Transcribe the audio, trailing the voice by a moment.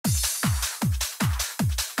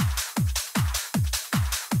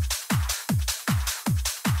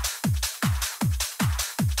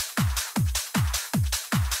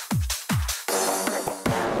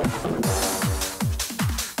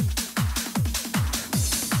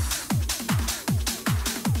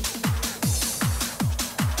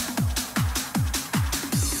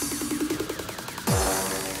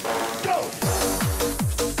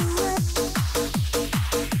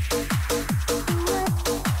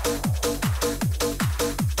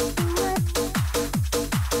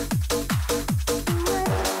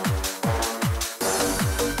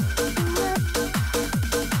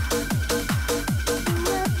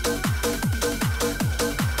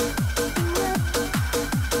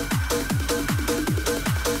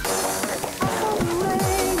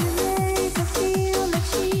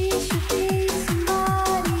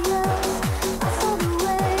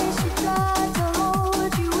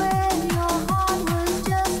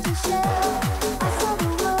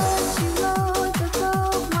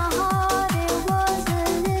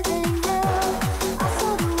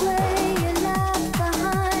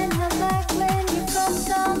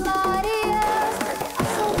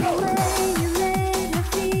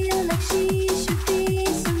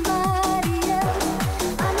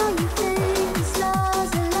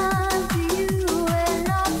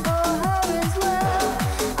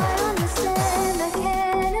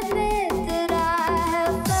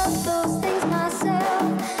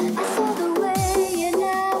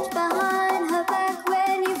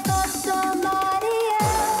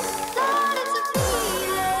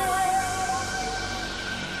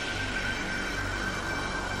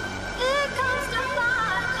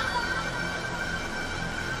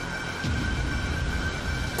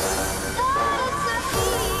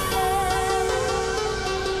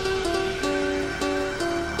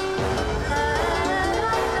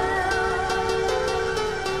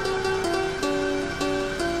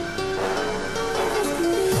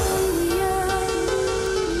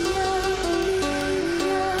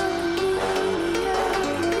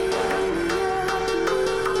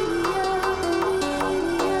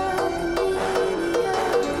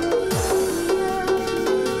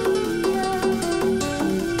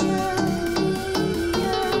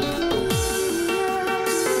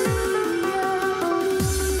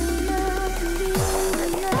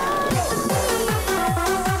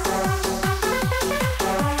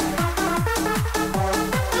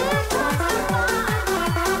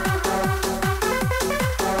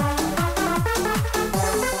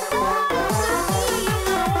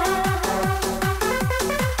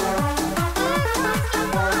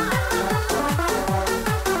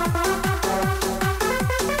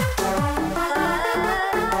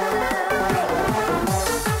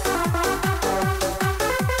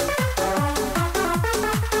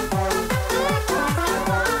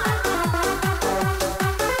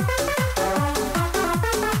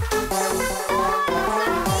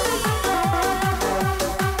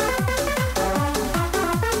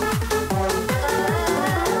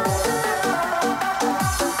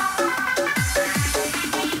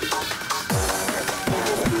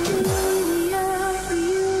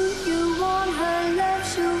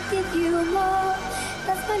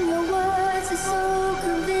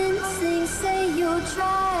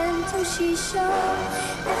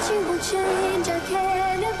you won't change. I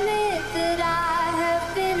can't admit that I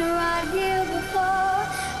have been right here before.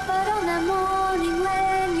 But on that morning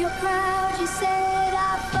when you're proud, you said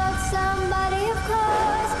I fucked somebody, of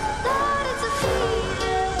course. Lord, it's a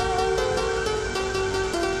feeling.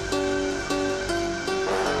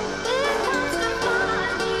 It comes to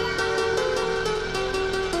find you.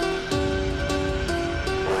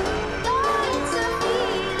 Lord, it's a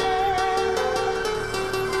feeling.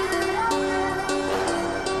 It comes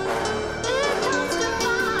to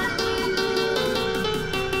find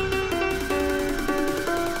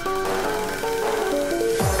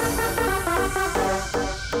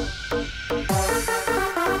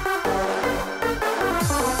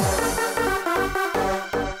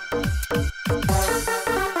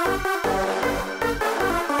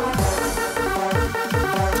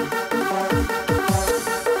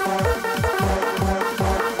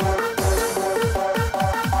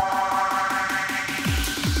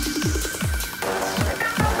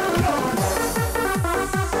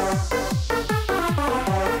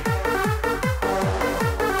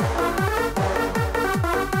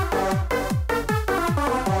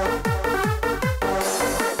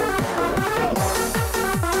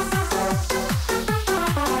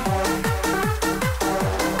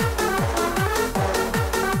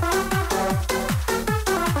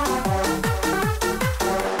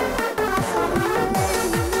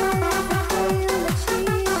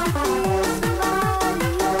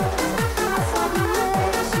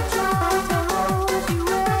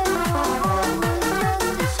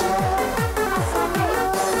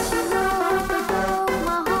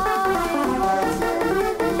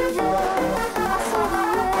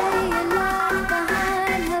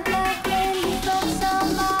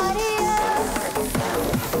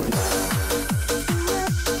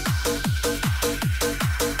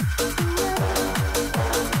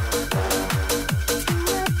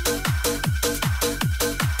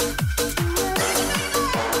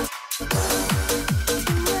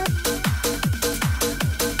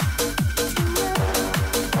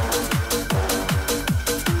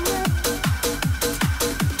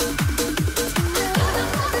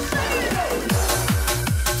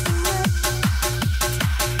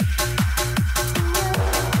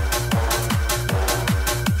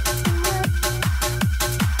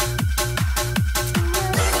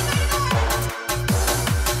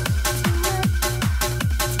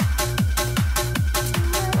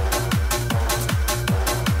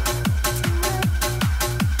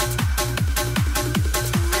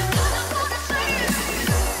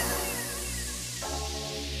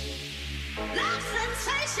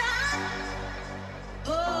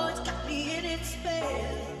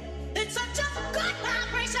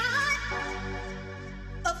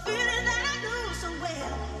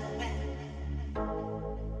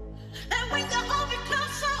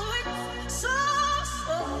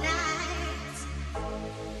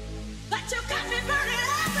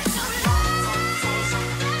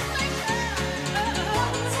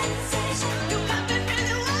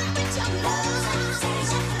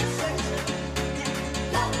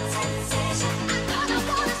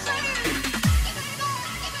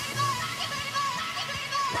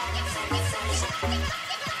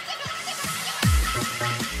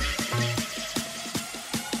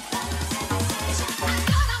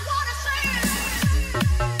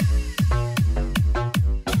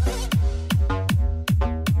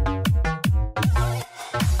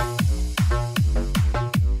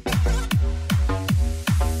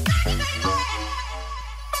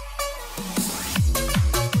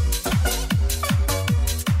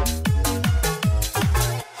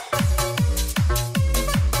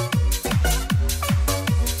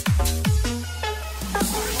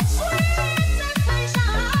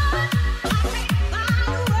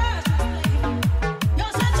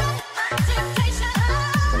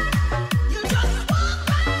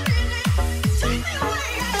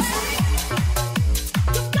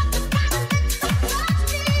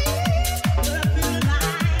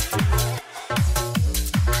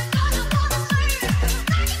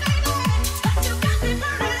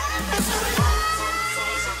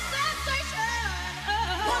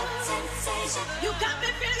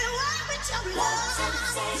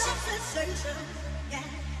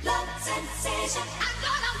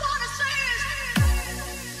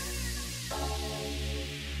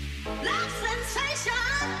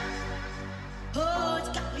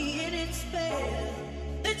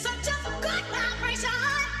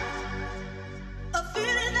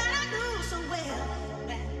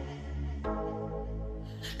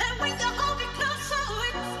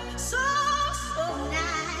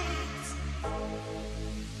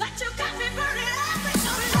But you got me burning up with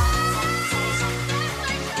your love.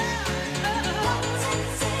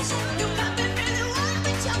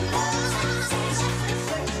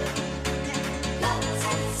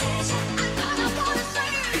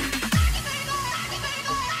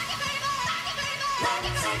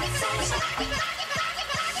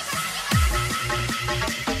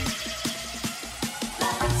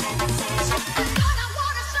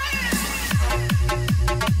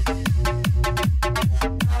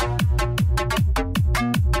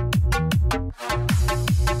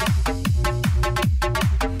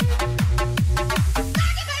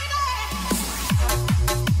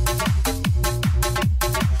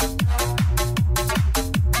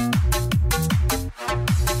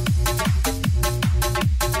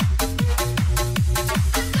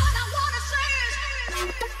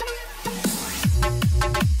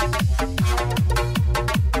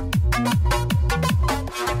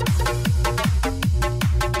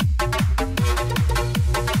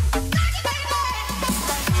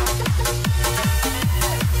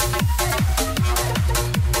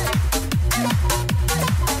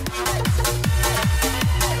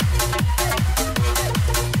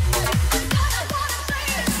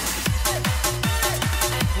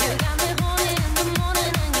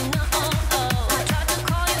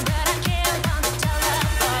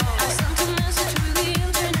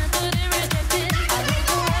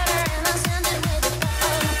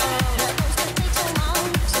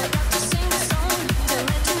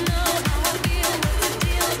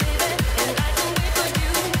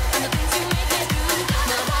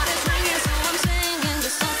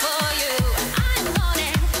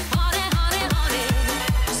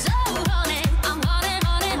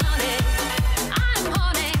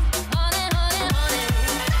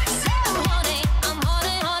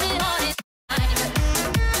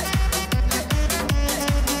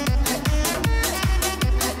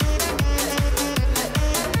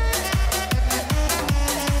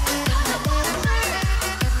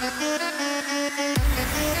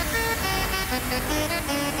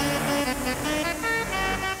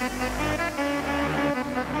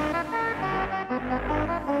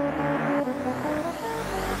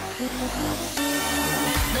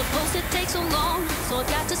 The post-it takes so long, so I've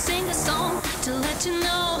got to sing a song to let you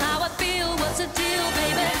know how I feel. What's the deal,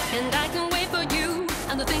 baby? And I can wait for you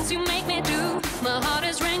and the things you make me do. My heart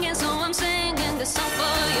is ringing, so I'm singing this song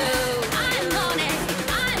for you. I'm horny,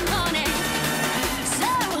 I'm horny,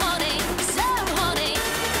 so horny, so horny.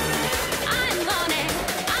 I'm horny,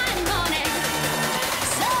 I'm horny,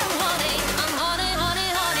 so horny. I'm horny, horny,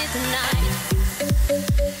 horny tonight.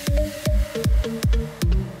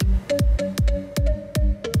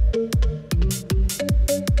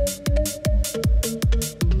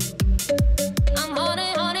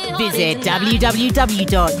 Visit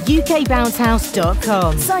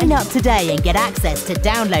www.ukbouncehouse.com. Sign up today and get access to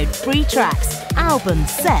download free tracks,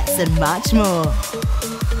 albums, sets and much more.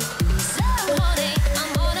 So horny,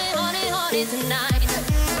 I'm horny, horny, horny tonight.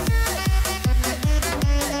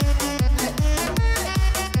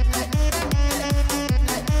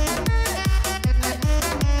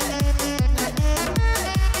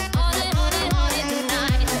 Horny, horny, horny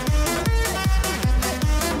tonight.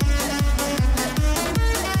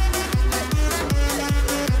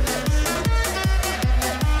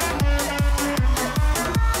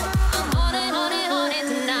 I'm horny, horny, horny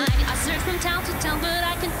tonight. I search from town to town, but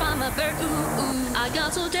I can't find my bird. Ooh, ooh. I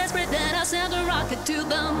got so desperate that I sent a rocket to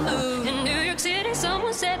the moon. In New York City,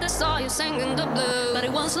 someone said they saw you singing the blues, but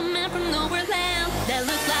it was a man from nowhere land that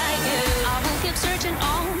looked like you. I will keep searching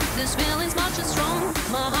on. This feeling's much too strong.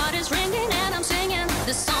 My heart is ringing and I'm singing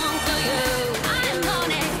this song for you. I'm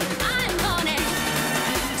horny, I'm horny,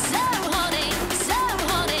 so horny, so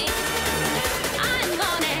horny. I'm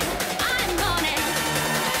horny, I'm horny,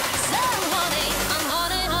 so horny. I'm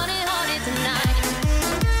horny, horny, horny tonight.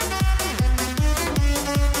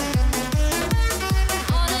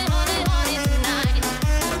 Horny, horny, horny tonight.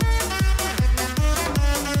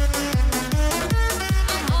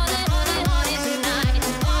 I'm horny, horny, horny tonight.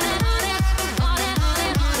 Horny, horny,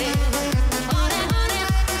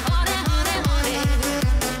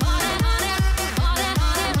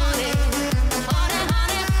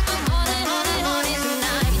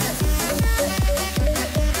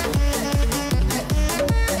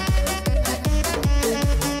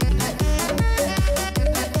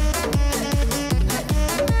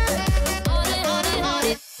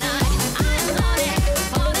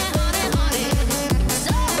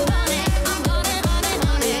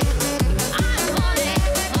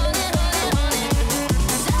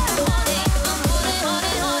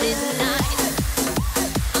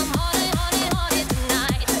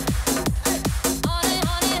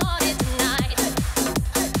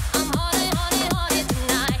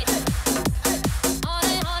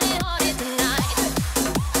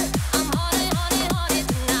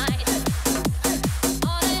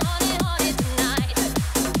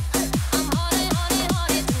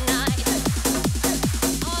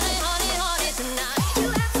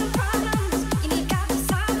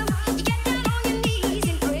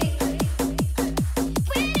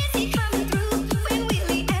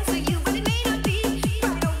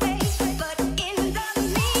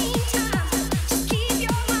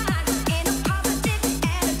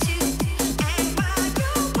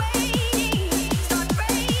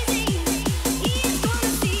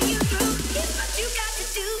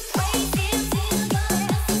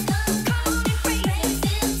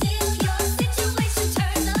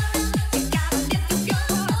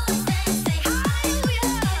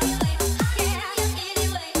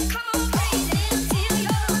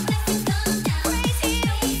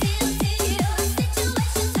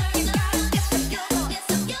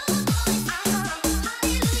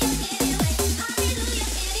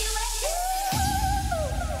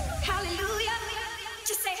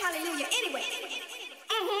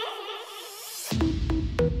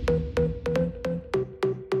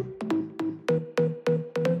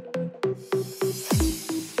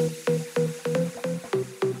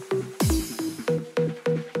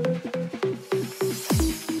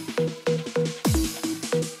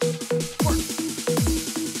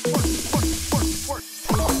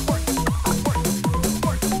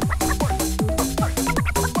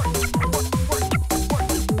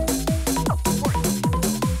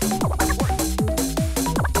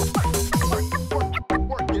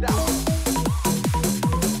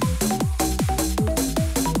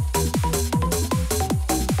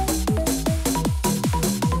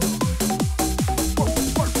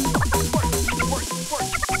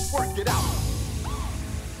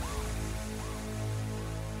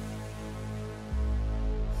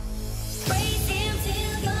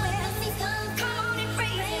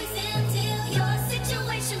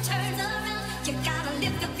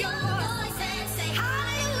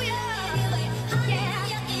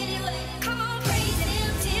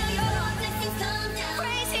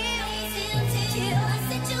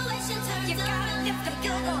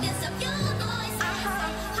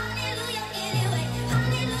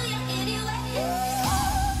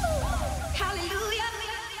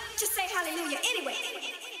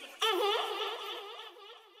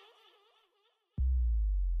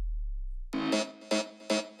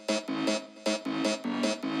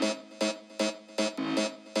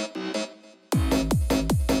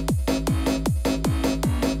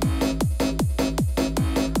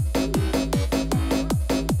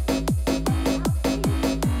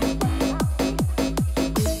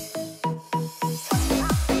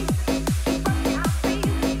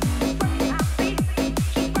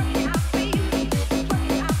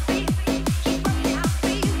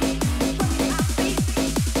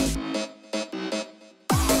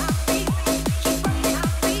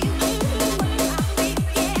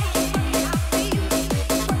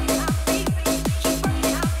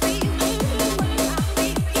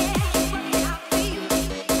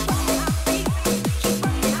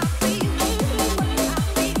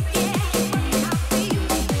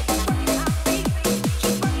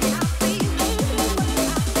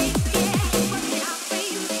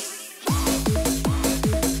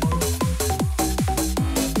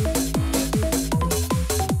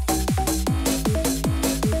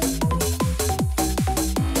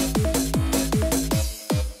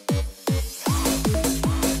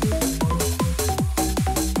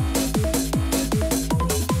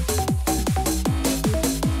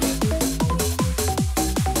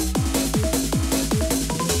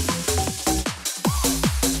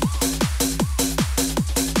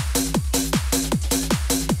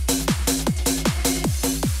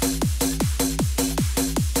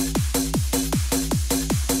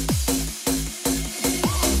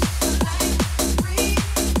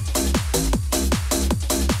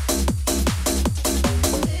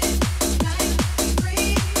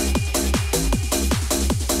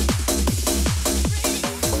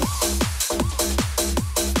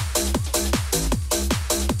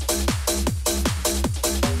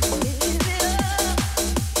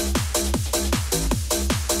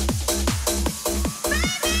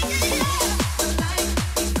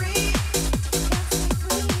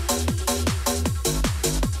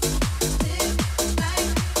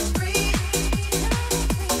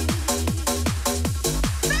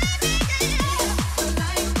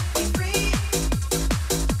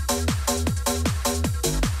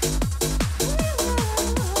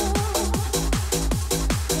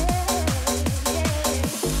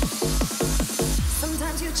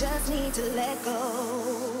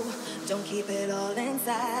 Don't keep it all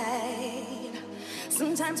inside.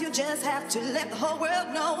 Sometimes you just have to let the whole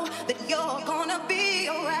world know that you're gonna be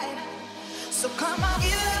alright. So come on,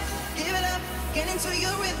 give it up, get into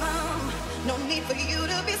your rhythm. No need for you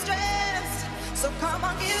to be stressed. So come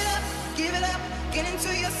on, give it up, get into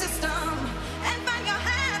your system and find your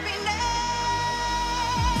happiness.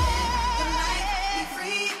 Your life, be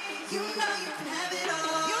free. You know you can have it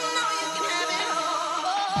all. You know you can have it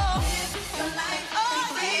all. Live your life, be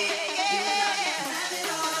free. You know you can have it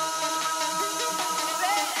all.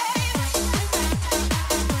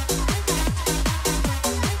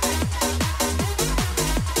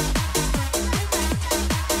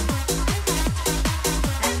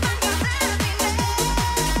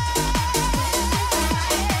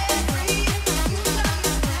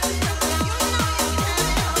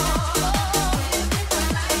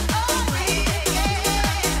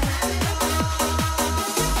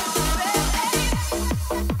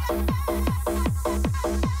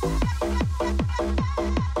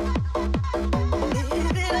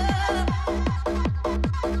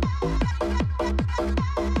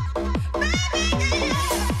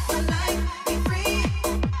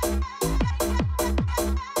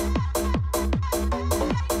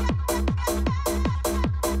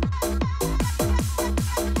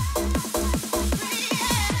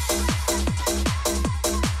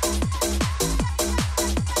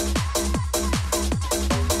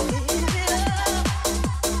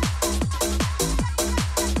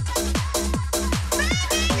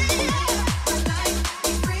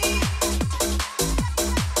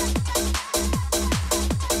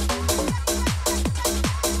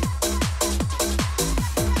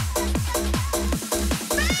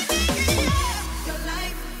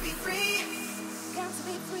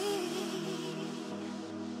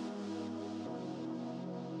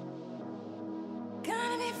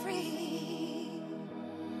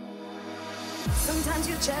 Sometimes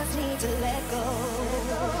you just need to let go.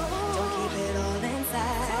 Don't keep it all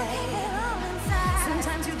inside.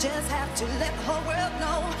 Sometimes you just have to let the whole world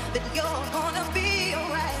know that you're gonna be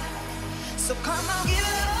alright. So come on, give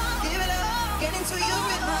it up, get into your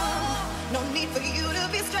rhythm. No need for you to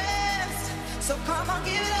be stressed. So come on,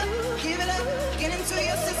 give it up, get into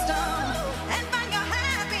your system and find your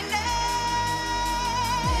happiness.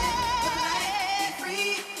 Your life, be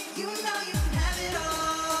free. You know you can have it all.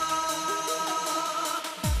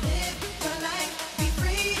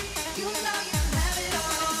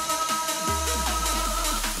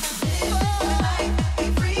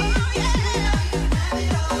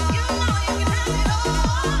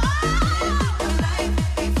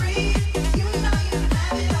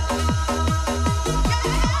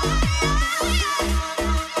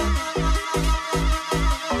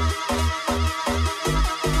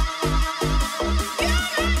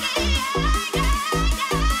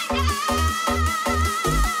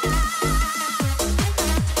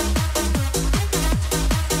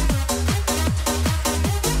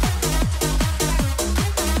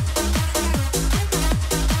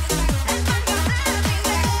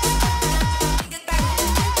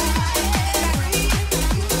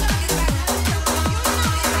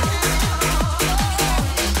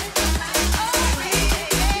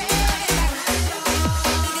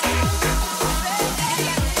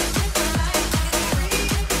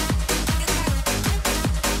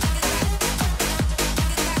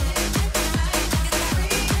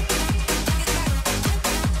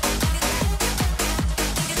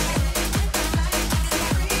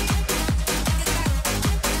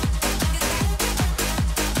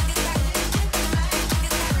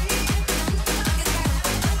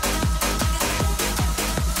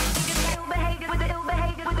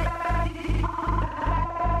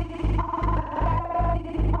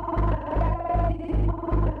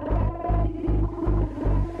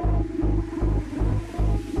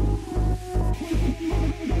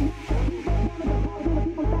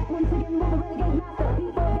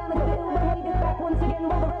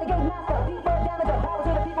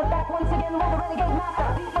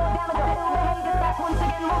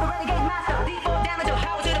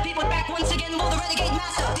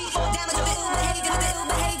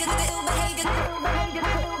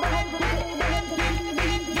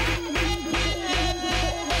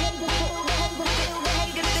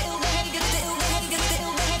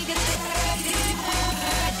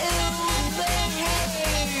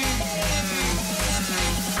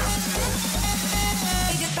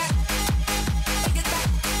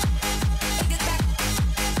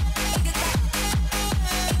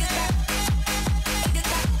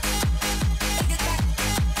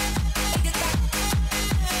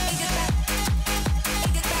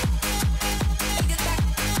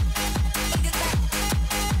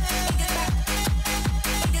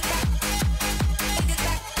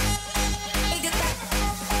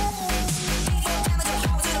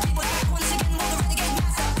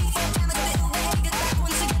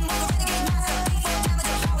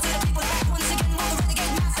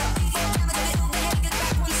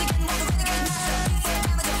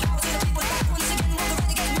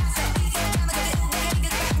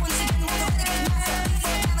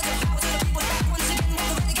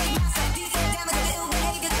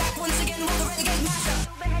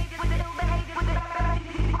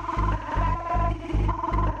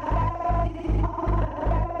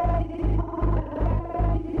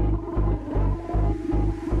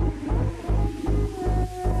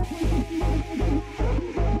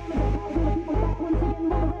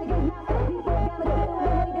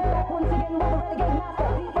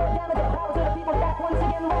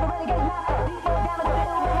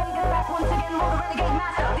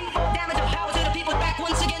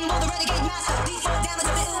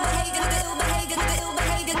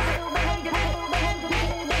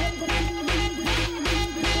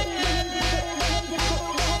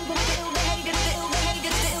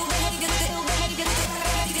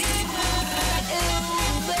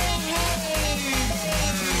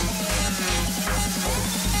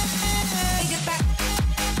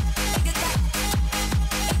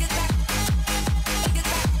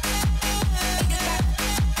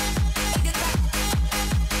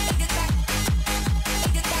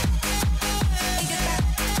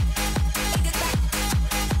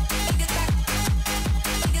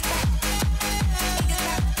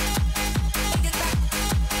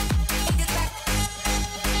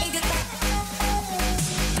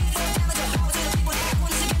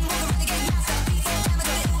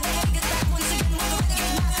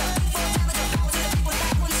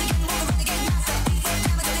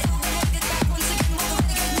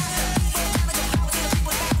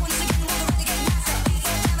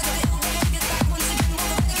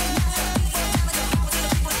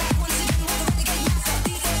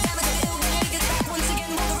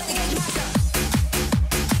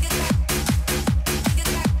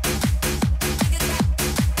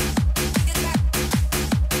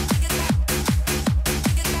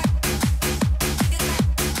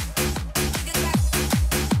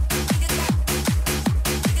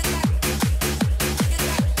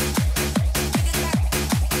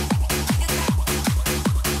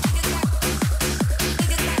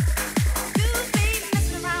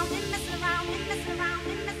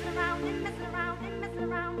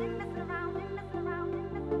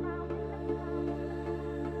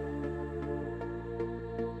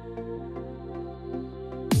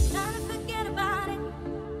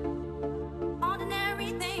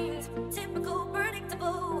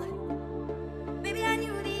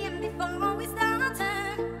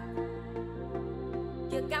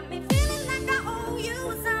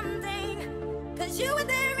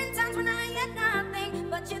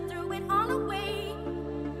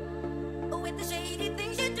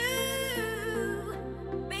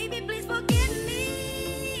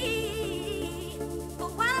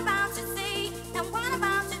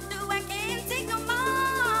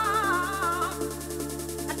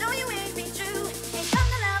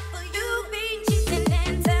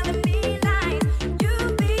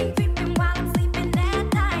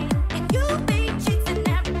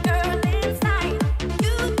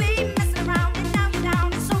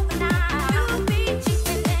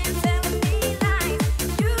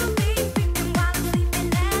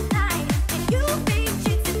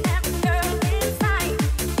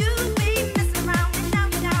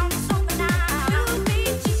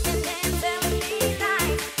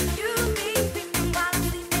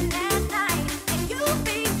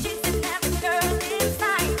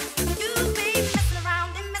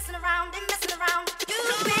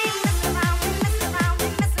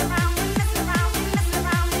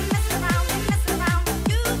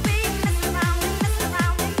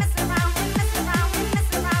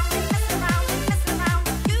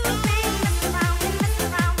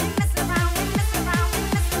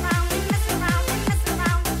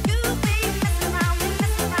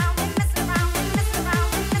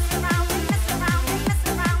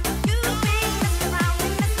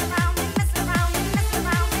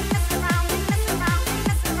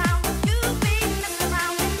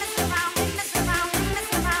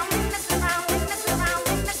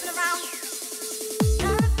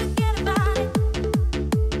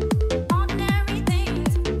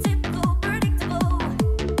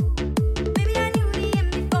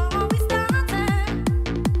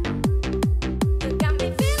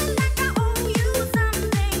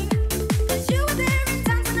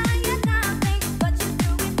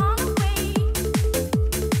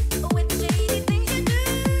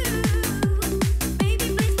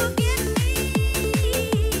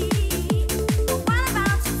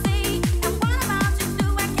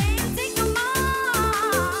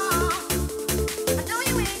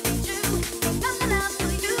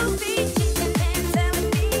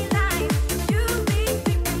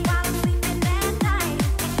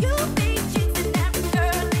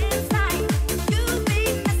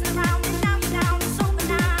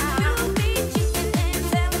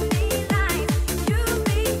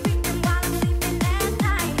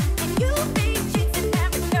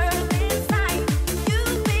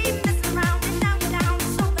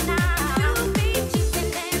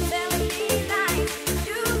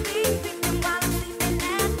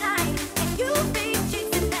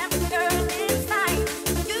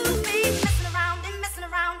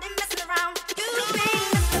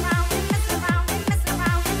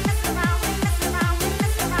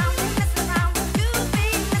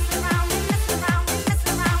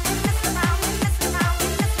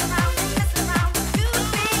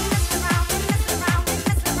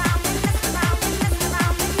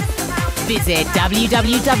 Visit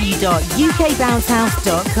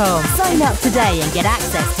www.ukbouncehouse.com. Sign up today and get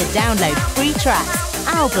access to download free tracks,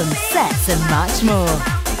 albums, sets and much more.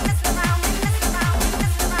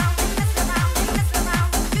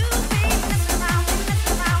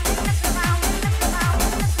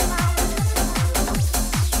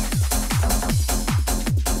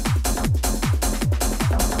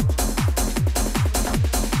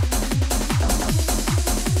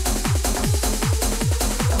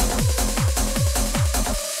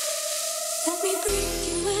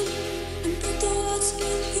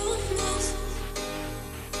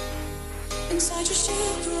 Inside your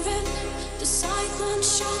shivering, the cyclone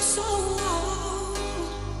shouts so loud.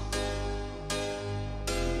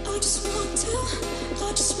 I just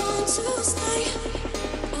want to stay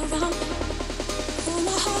around. For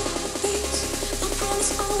my heart beats, I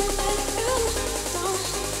promise I won't let you down.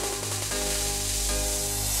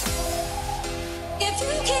 If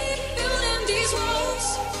you keep building these walls,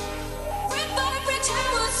 brick by brick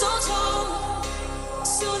towers so tall,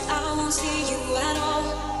 soon I won't see you at all.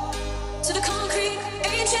 To the concrete,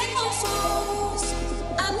 ancient old floors.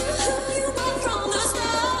 I knew who you were from the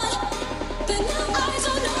start, but now I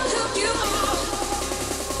don't know who you are.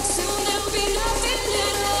 Soon there'll be nothing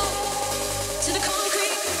at all. To the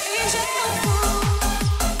concrete, ancient old floors.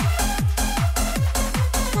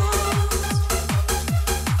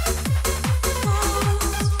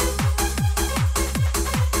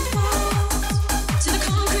 To the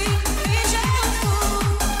concrete, ancient old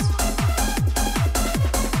floors.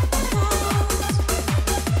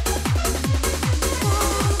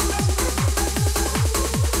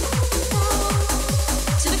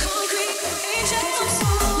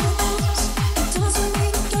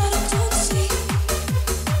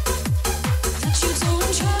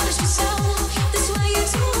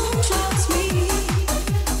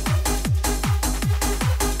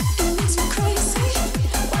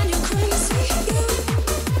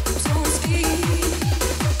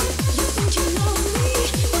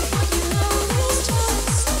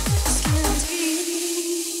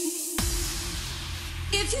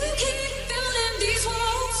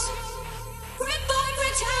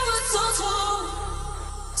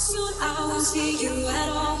 Soon I won't see you at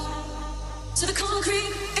all. To the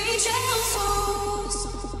concrete angel falls.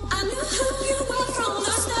 I knew who you were from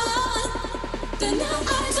the start, but now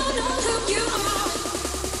I don't know who you are.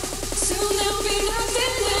 Soon there'll be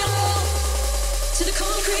nothing at all. To the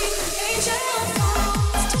concrete angel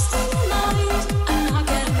falls. Just in your mind, I'm not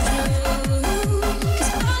getting through.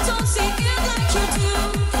 'Cause I don't see it like you do.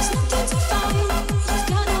 There's nothing to find, you've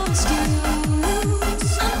got no excuse.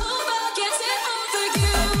 I'm over getting over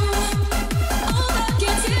you. Over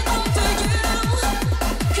getting over you.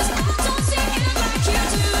 'Cause I don't see it like you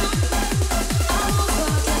do. I'm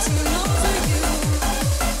over getting over you.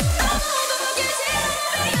 I'm over getting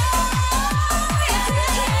over you.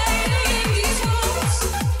 Replicating these walls.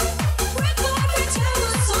 We're going to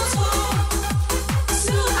so tall.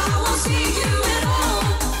 Soon I won't see you at all.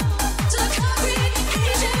 To the concrete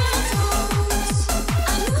angel falls.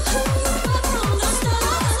 I knew who you were from the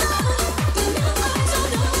start, but now I don't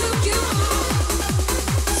know who you are.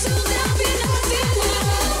 Soon there'll be nothing at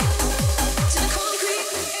all. To the concrete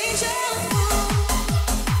angel falls.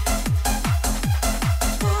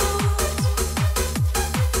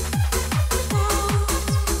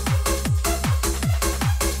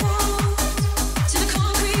 To the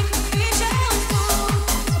concrete angel falls.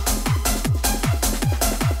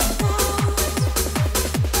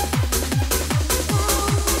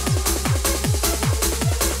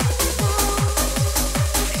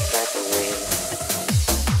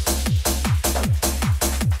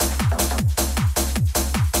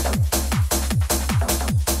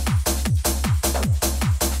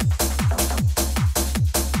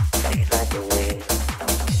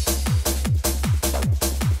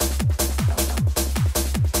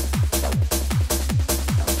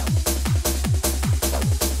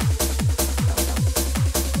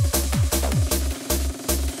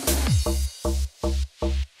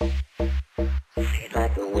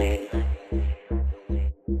 Like the wind.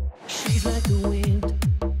 She's like the wind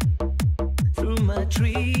through my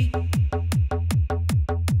tree.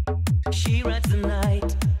 She rides the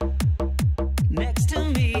night next to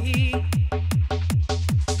me.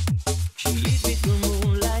 She leads me through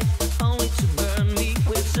moonlight, only to burn me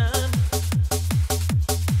with sun.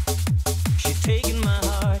 She's taking my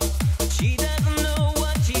heart, but she doesn't know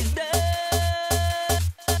what she's done.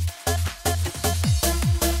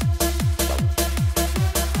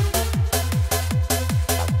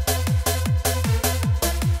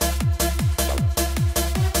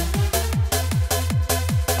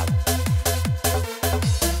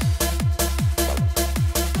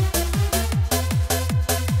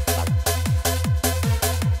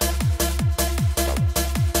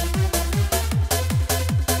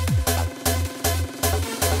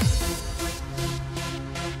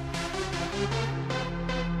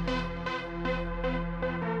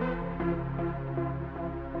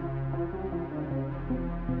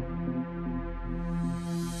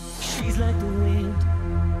 She's like the wind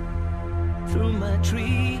through my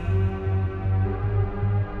tree.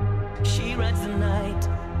 She rides the night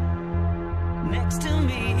next to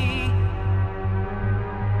me.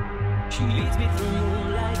 She leads me through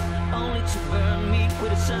moonlight, only to burn me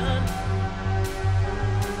with the sun.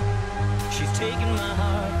 She's taking my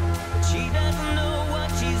heart, but she doesn't know what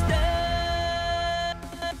she's done.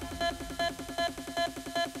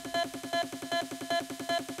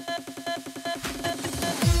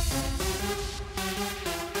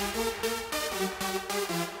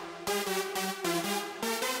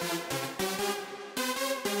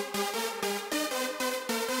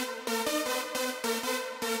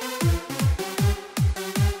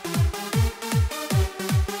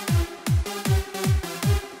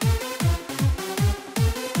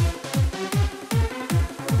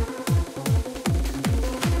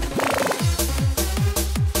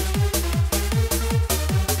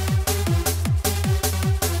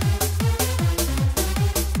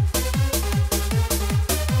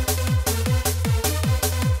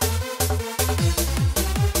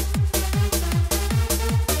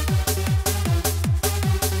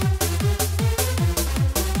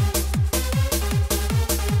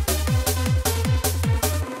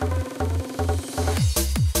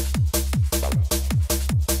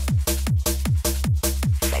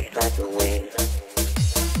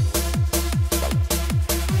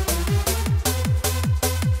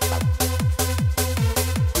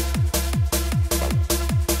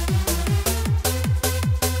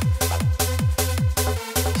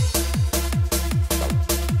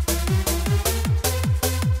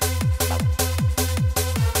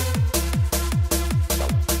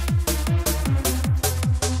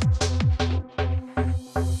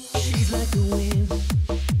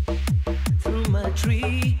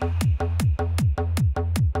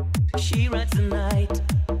 She rides the night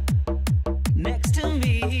next to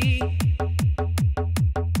me.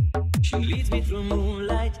 She leads me through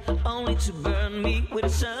moonlight, only to burn me with the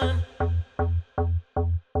sun.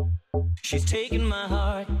 She's taken my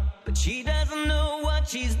heart, but she doesn't know what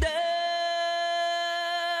she's done.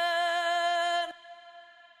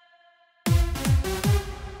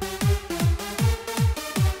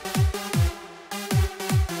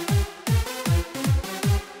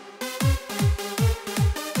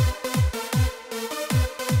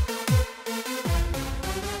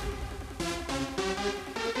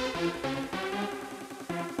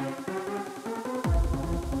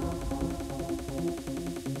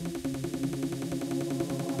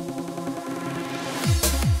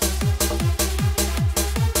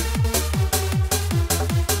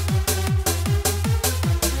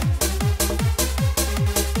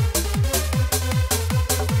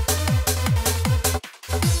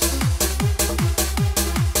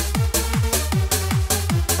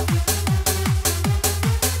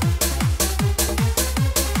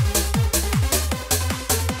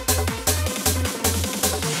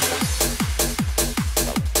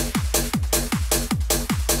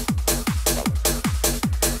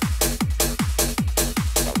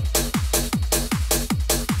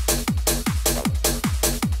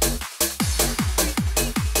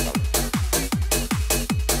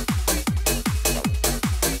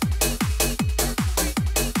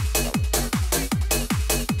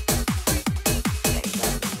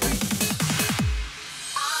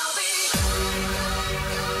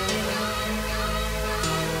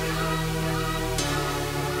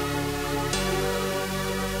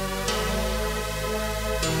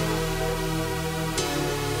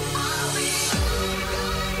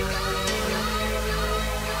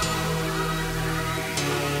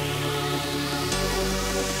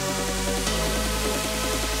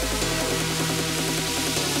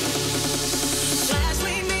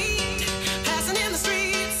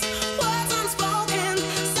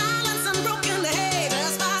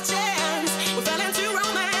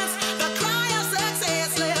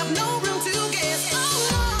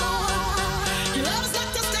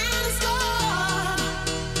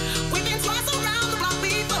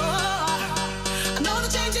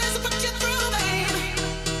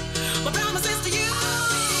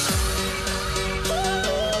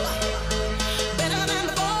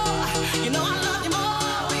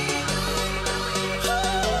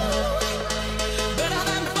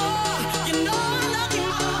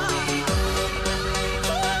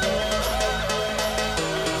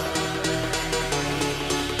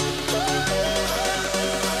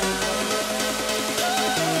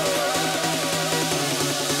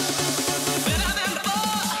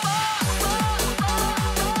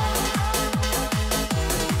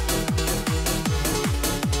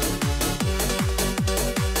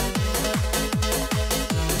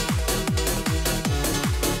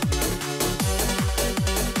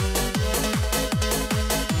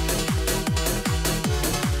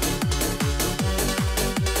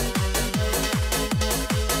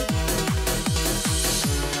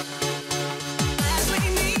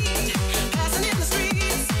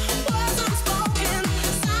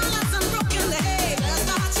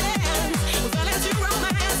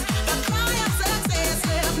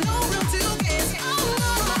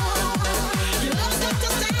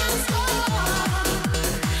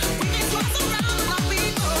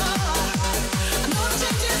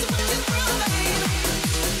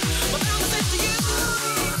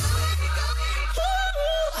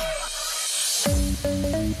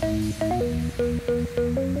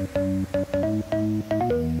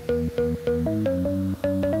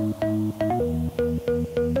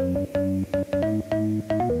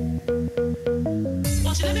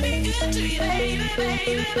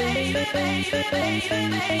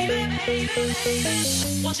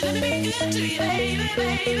 Want you to let me be good to you, baby,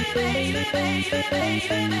 baby, baby, baby,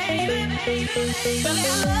 baby, baby. Fell in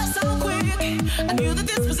love so quick, I knew that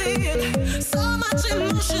this was it. So much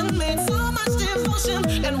emotion, made so much devotion.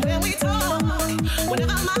 And when we talk,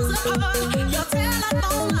 whenever miles apart, your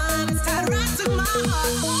telephone line is tied right to my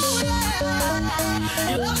heart. Oh yeah,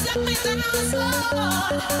 your love set me down the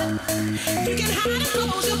spot. You can hide and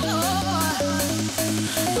close your door.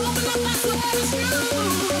 Open up, I swear it's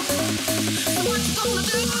true. So what you gonna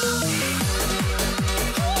do?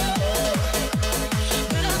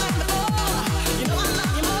 Better than before. You know I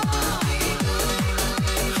love you more.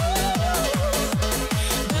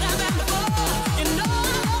 Better than before. You know I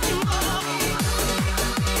love you more.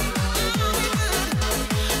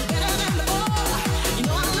 Better than before. You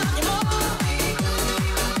know I love you more.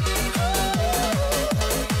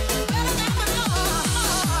 Better than before.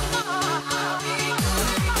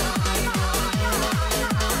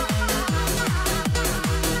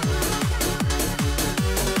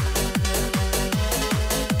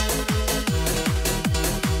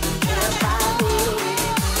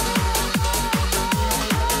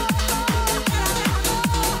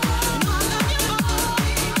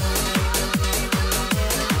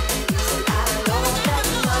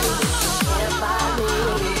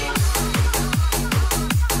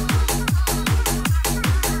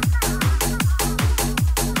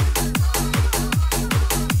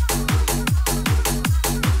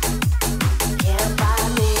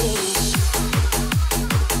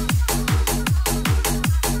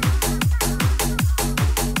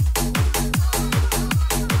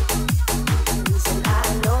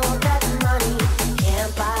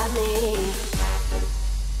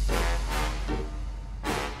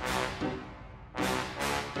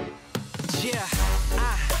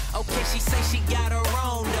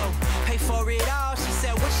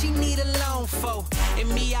 she need a loan for. And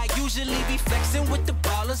me, I usually be flexing with the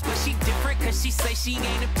ballers, but she different cause she say she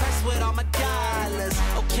ain't impressed with all my dollars.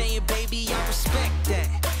 Okay, and baby, I respect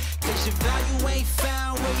that, cause your value ain't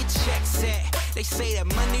found where your checks at. They say that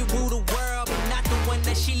money rule the world, but not the one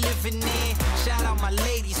that she living in. Shout out my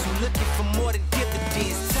ladies who looking for more than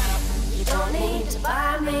dividends. You don't need to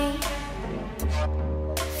buy me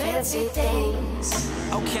fancy things.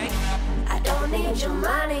 Okay. I don't need your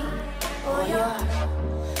money or your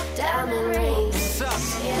diamond rings. What's up?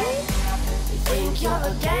 Yeah. You think you're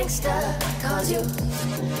a gangster cause you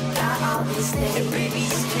got all these things. And baby,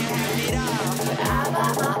 you can't have it all. But I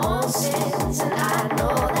buy my own sins, and I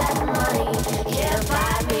know that money can't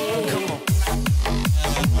buy me. Come on.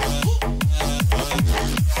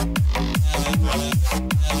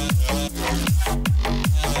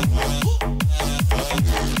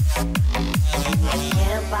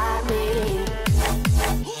 Can't buy me.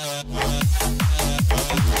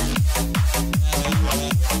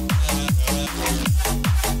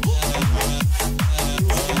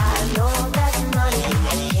 I know that money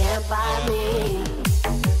can't buy me.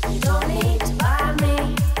 You don't need to buy me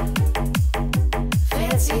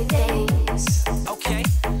fancy things. Okay.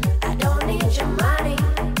 I don't need your money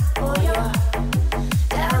or your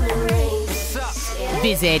diamond rings. What's up?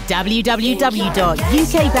 Visit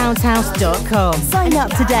www.ukbouncehouse.com. Sign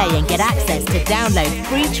up today and get access to download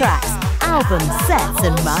free tracks, albums, sets,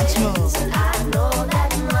 and much more. I know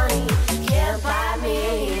that money can't buy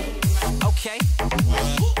me. Okay.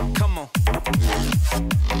 Come on.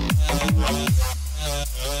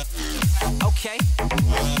 Okay.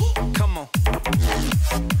 Come on.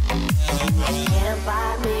 Can't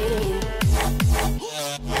buy me.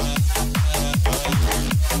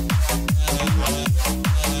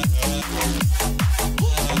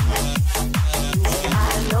 I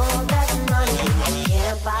know that money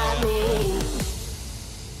can't buy me.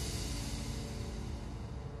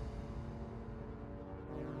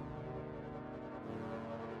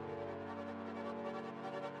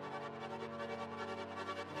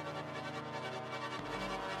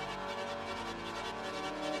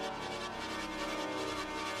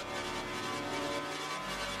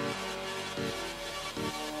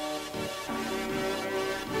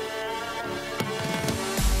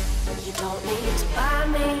 You don't need to buy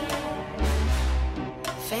me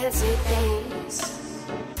fancy things.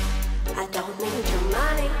 I don't need your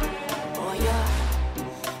money or your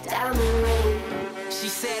diamond ring. She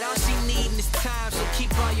said all she needin' is time, so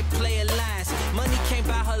keep all your player lines. Money can't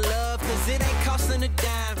buy her love, cause it ain't costing a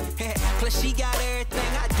dime. Plus she got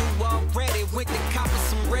everything I do already. Went to cop her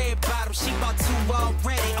some red bottoms, she bought 2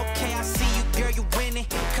 already. Okay, I see you, girl, you winning.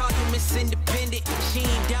 Call you Miss Independent. She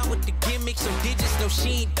ain't down with the gimmick, so digits know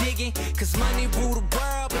she ain't digging. Cause money rule the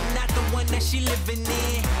world, but not the one that she living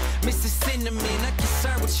in. Mr. Cinnamon, I'm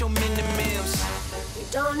concerned with your minimums. You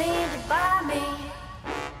don't need to buy me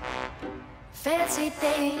fancy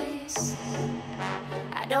things.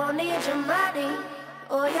 I don't need your money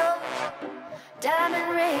or your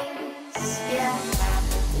diamond rings. Yeah,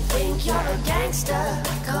 you think you're a gangster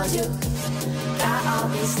cause you got all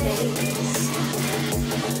these things.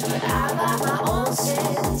 But I buy my own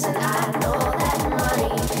sins, and I know that money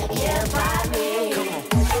can't buy me.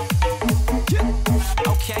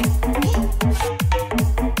 Okay.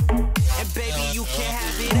 And baby, you can't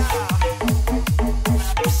have it all.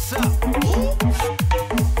 What's up?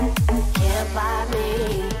 Can't buy me.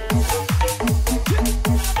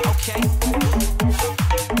 Okay.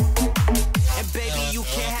 And baby, you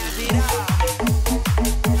can't have it all.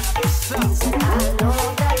 What's up? I know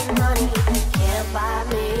that money can't buy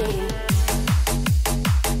me.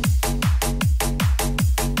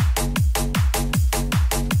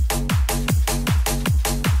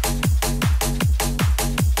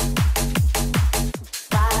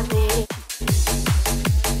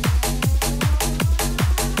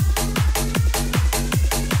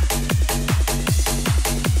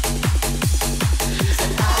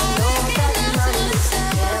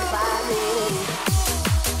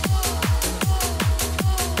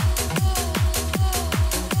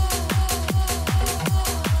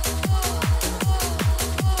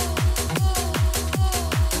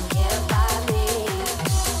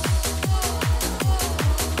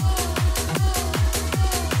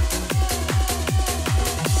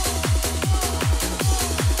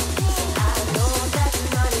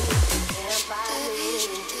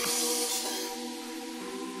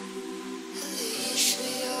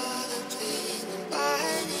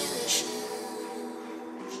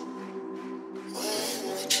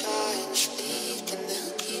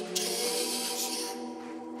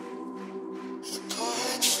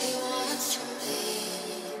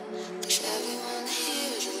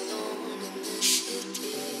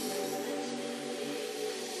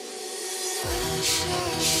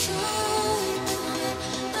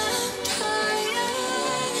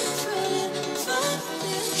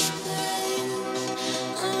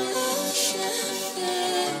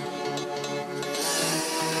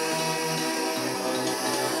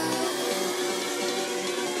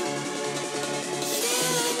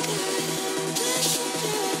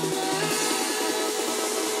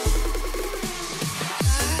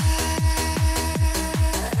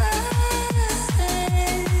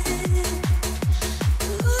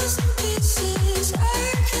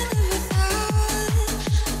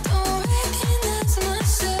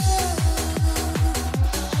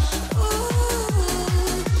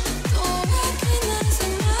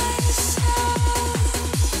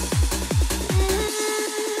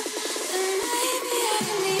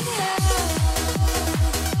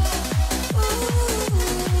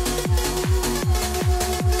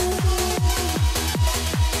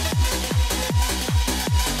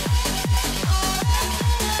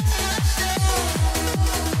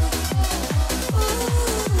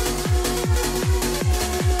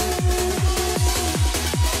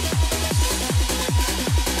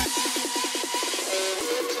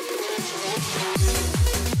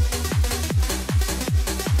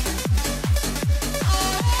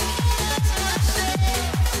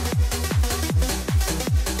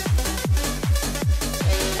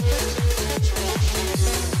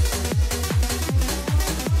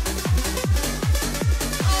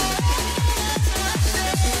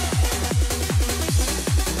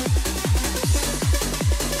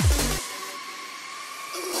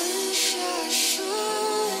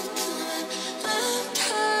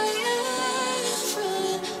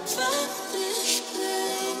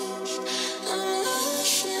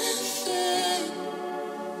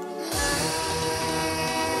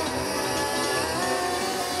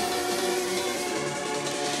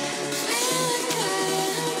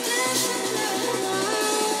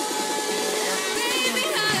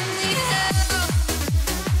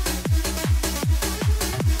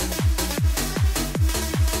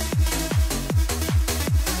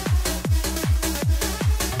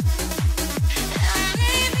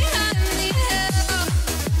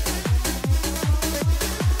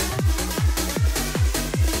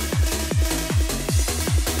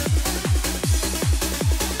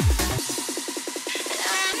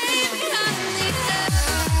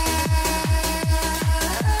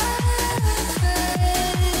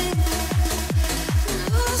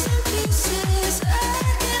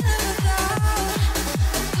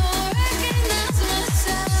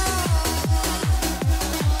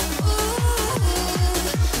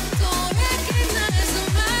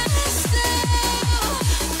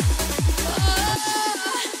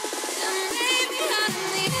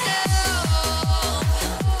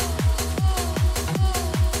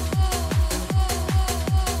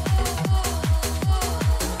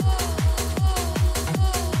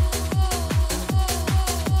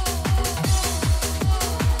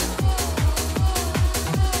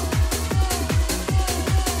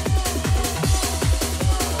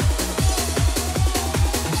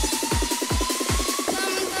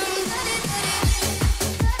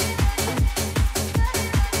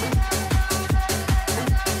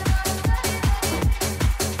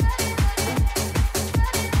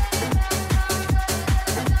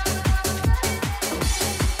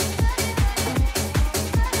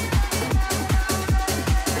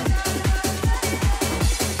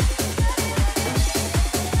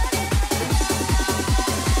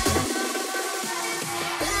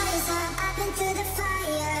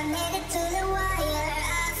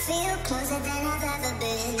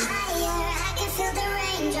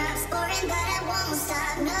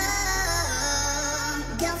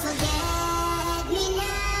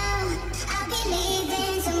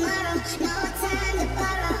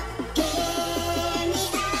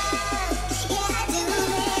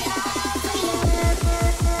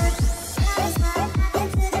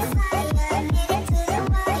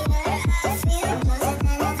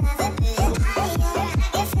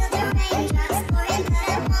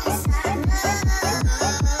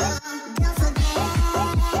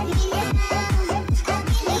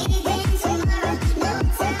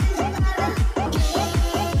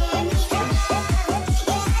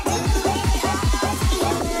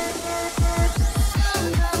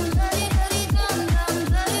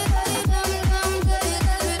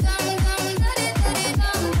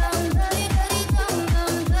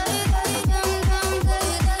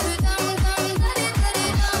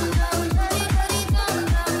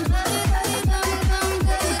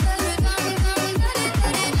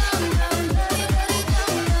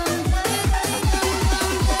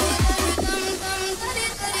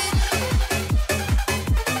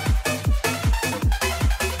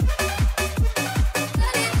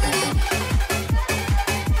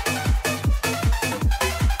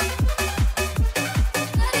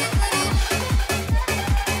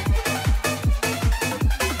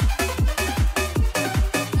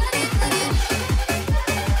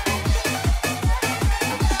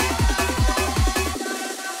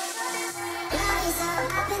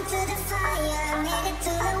 to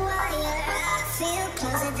the wire. I feel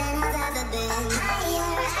closer than I've ever been.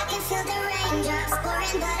 Higher, I can feel the raindrops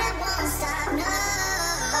pouring, but I won't stop. No,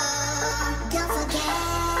 don't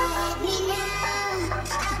forget me now.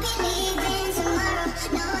 I'll be leaving tomorrow.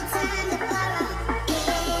 No time to borrow.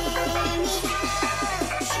 Hear me out.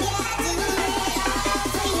 Yeah, I do it all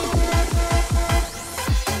for you.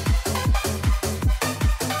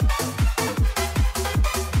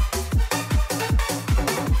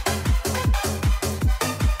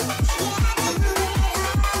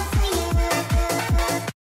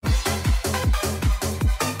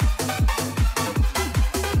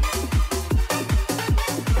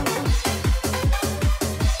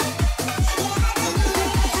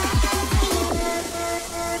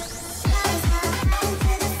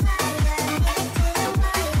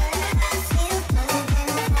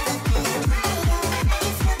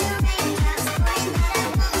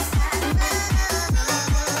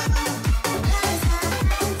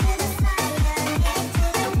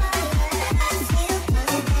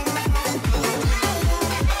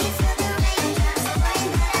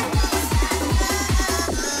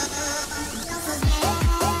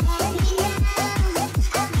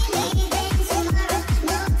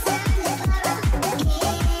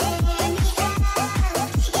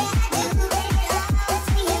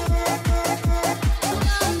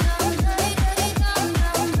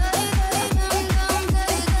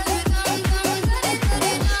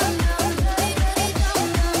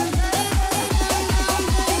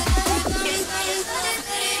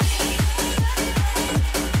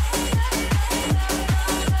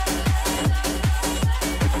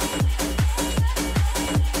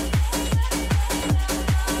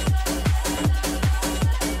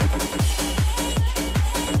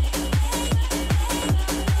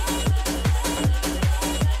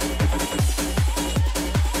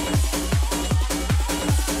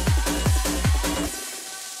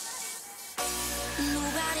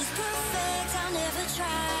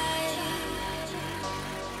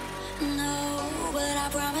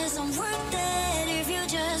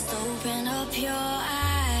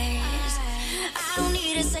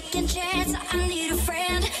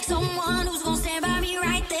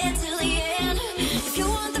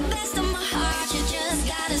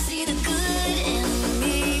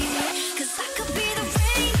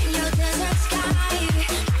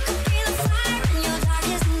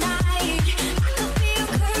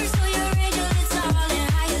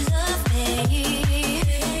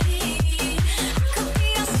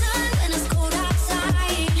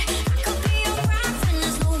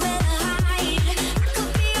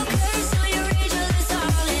 Curse, so you're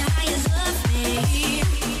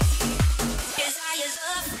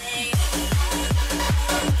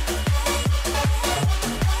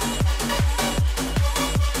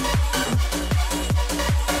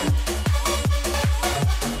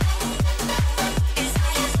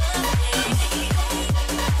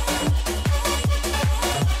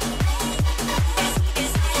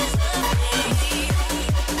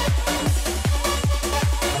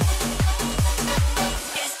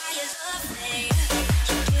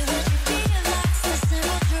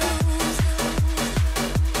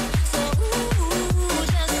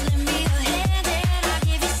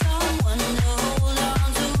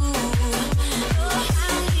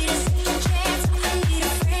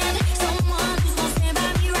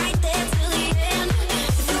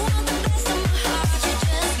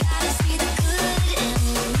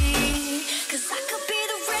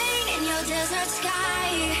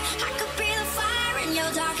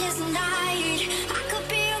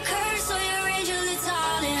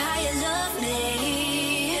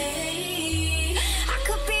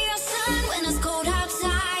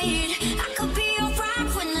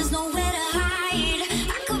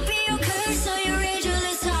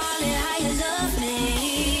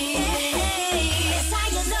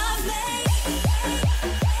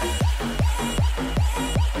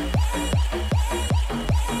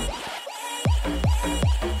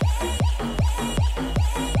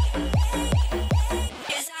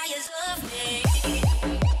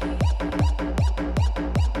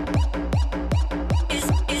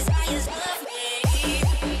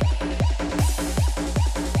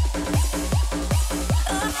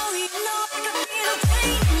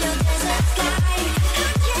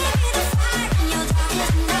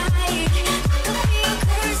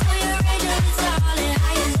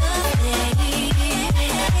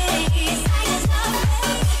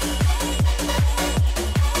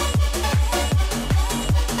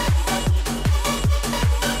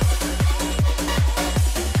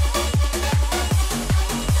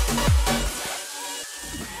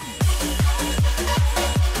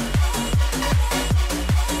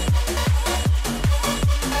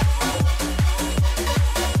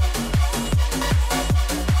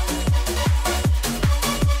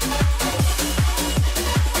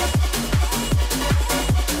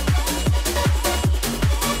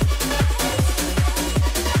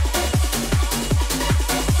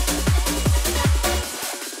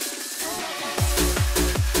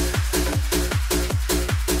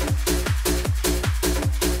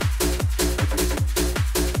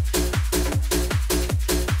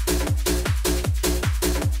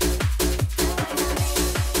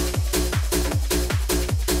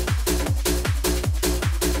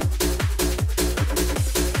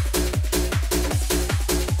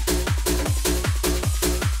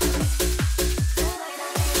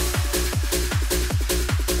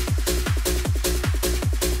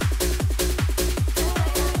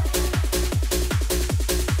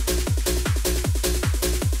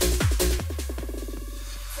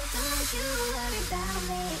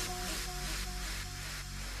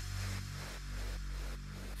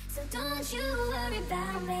don't you worry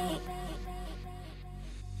about me.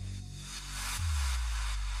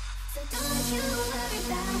 So don't you worry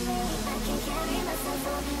about me. I can carry myself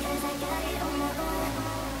on because I got it on my own.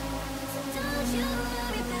 So don't you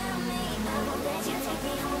worry about me. I won't let you take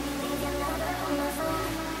me home. Leave your number on my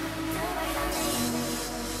phone. Don't worry about me.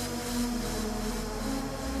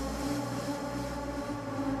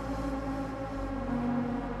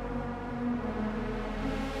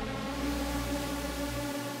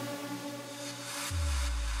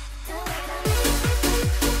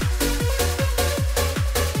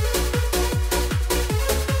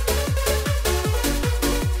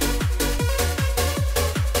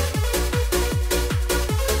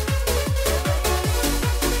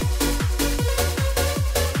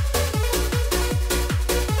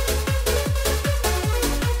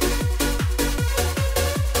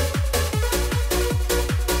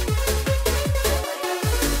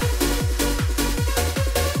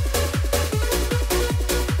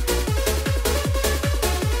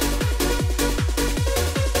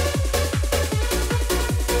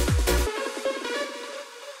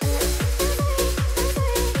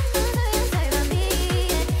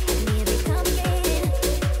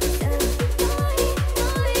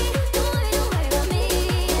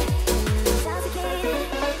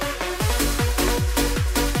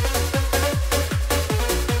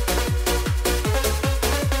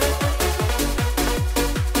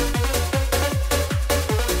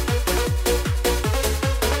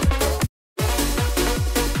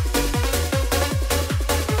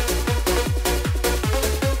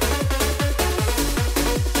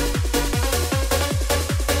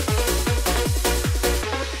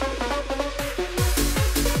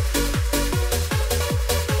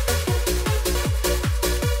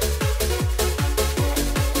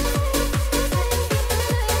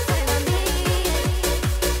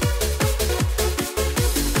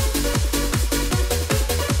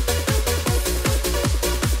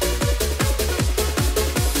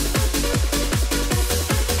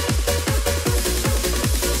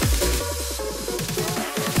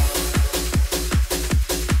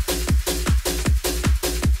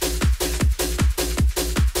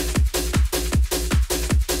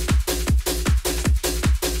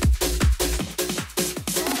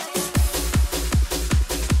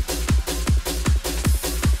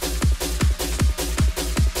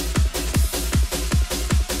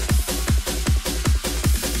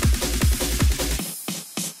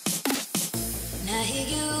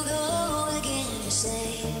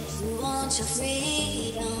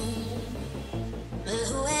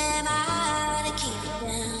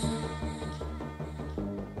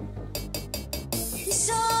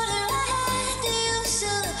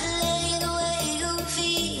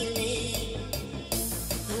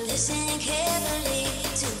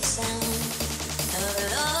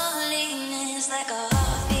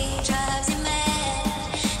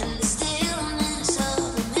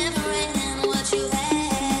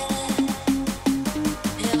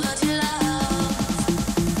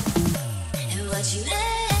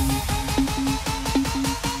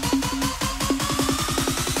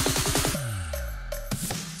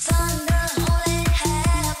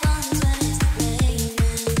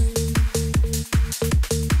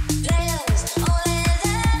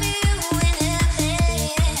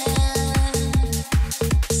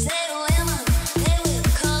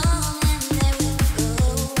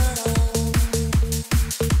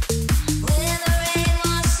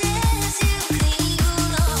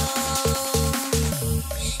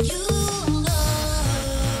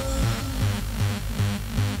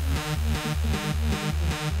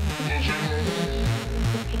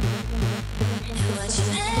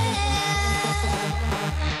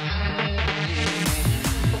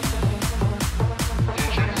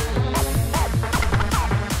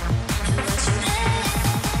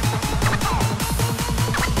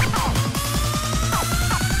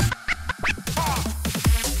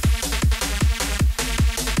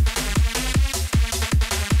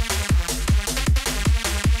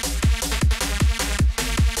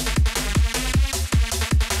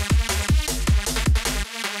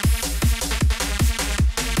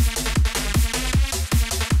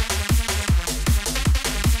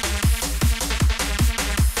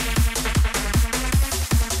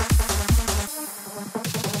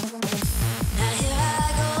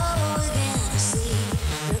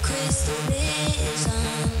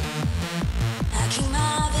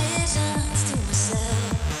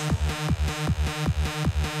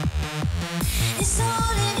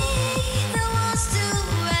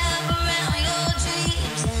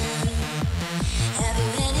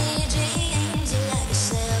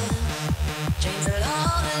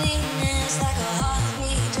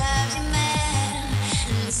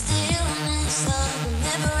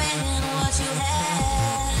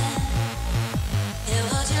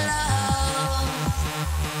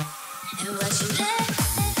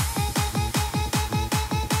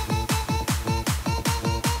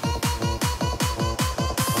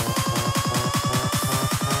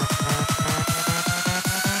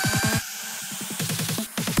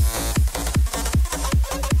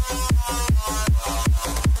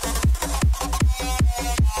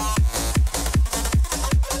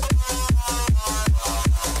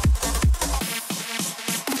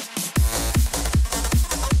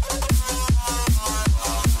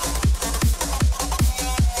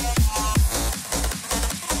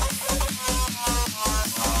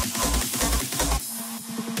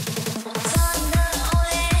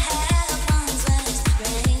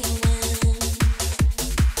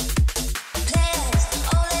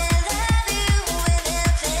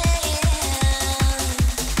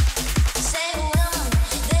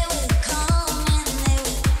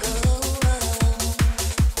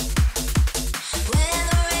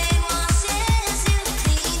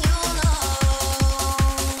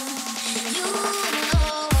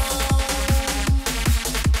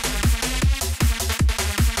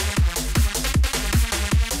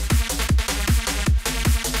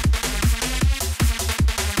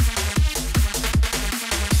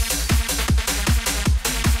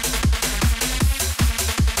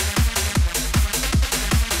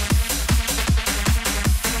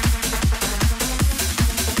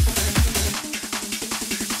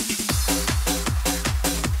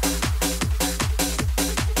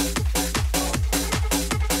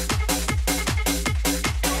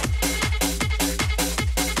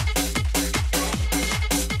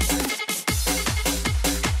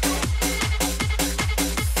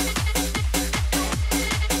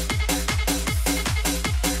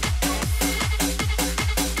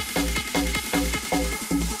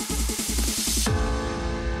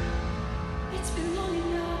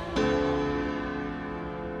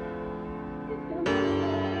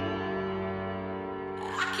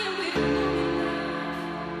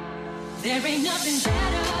 There ain't nothing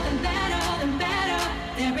better than better than better.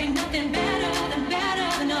 There ain't nothing better than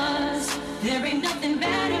better than us. There ain't nothing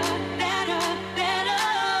better, better, better.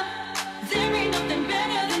 There ain't nothing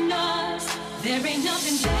better than us. There ain't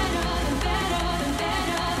nothing better than better than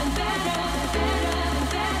better than better than better than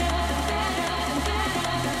better than better than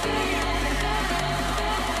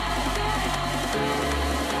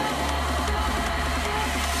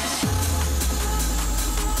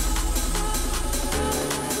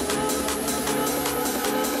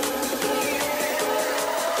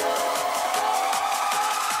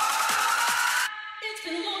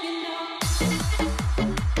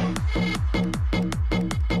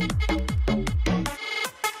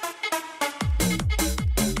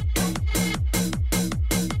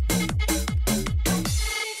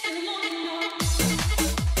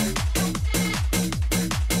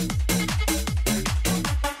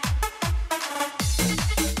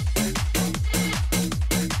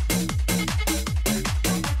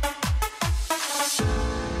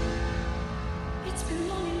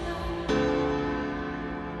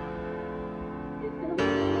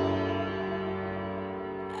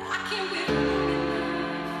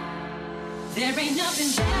There ain't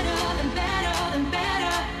nothing better than better than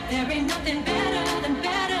better. There ain't nothing better than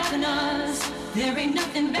better than us. There ain't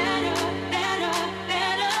nothing better, better,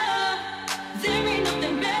 better. There ain't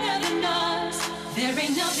nothing better than us. There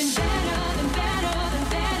ain't nothing better than better than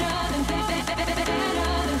better than better than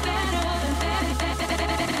better than better than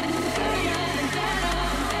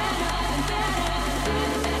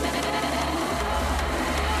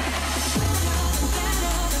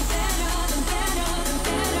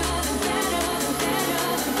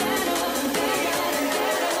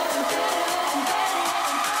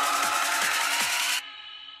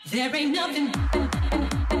there ain't nothing.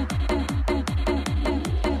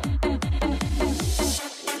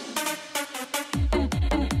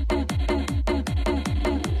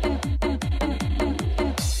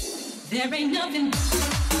 There ain't nothing.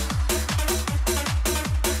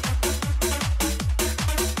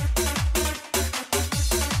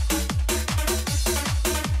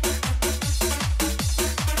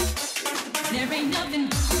 There ain't nothing.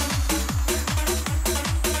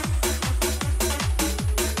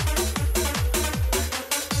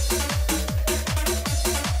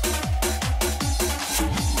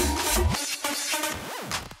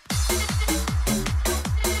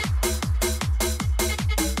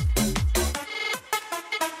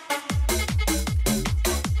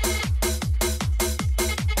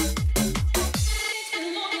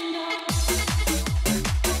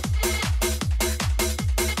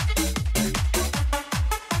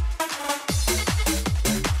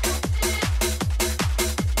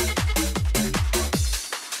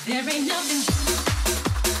 There ain't nothing.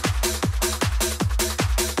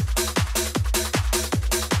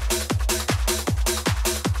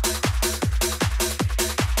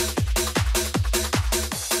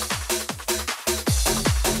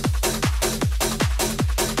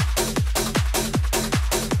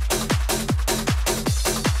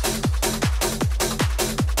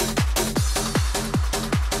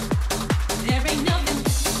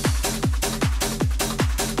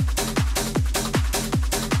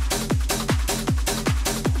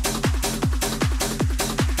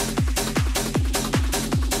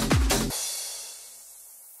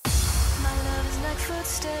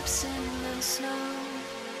 Footsteps in the snow,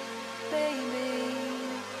 baby.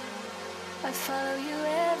 I follow you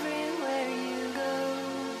everywhere you go,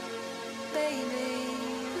 baby.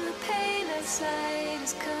 The pain outside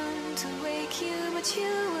has come to wake you, but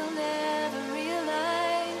you will never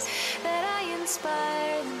realize that I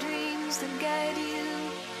inspire the dreams that guide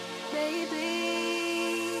you, baby.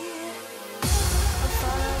 I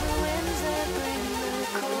follow the winds that bring the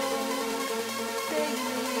cold,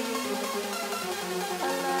 baby.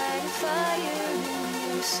 I light a fire in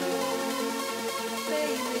your soul,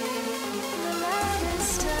 baby. The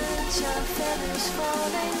lightest touch of feathers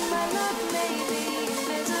falling. My love may be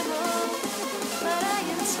invisible, but I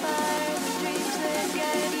inspire the dreams that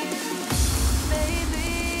guide you, baby.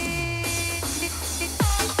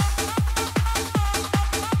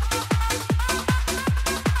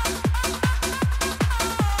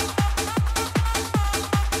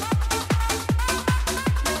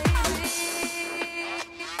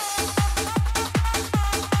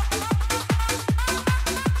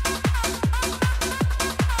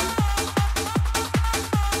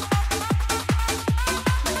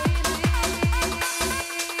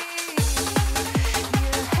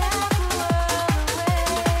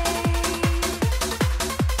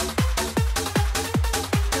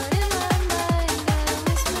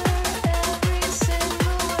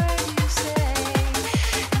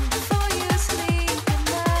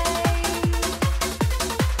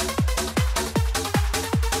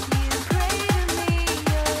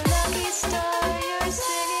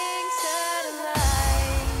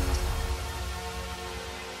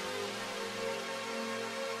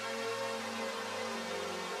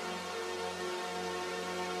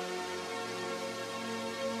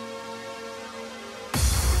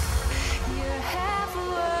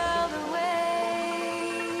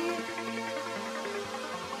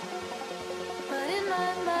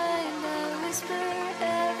 my mind I whisper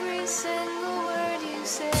every single word you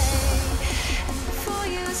say. And before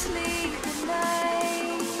you sleep at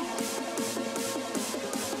night,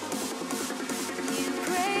 you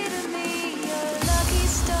pray to me, you're a lucky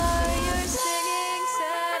star, you're singing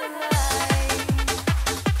satellite.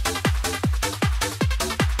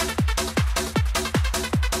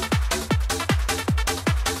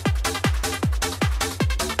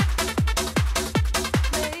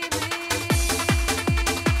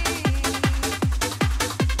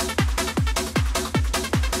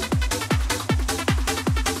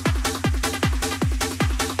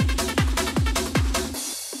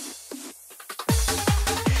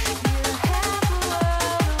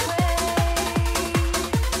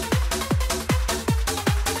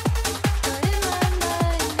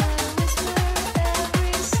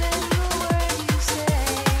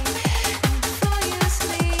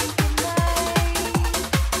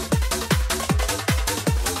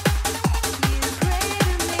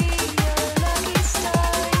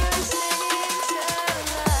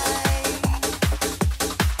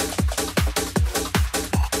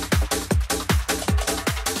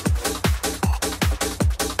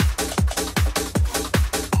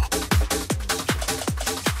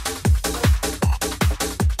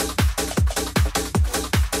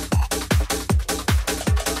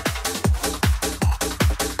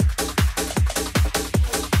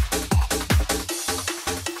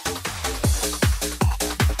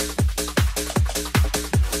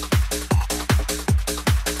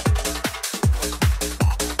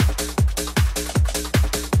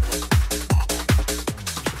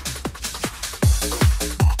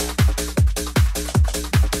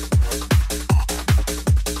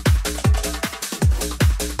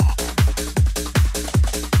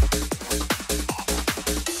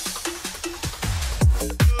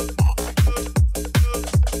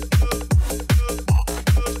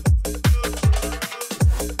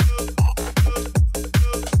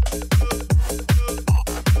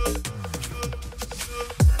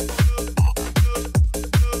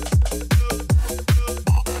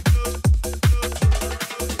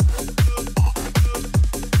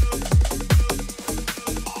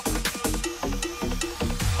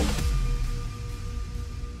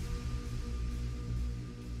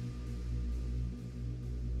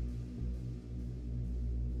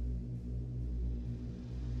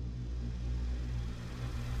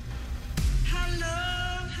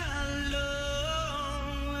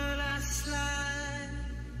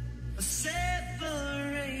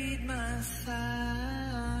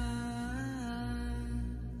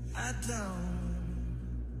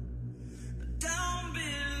 Don't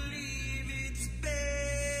believe it's been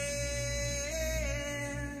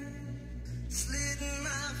slitting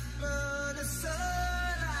my throat, that's all I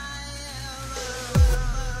am.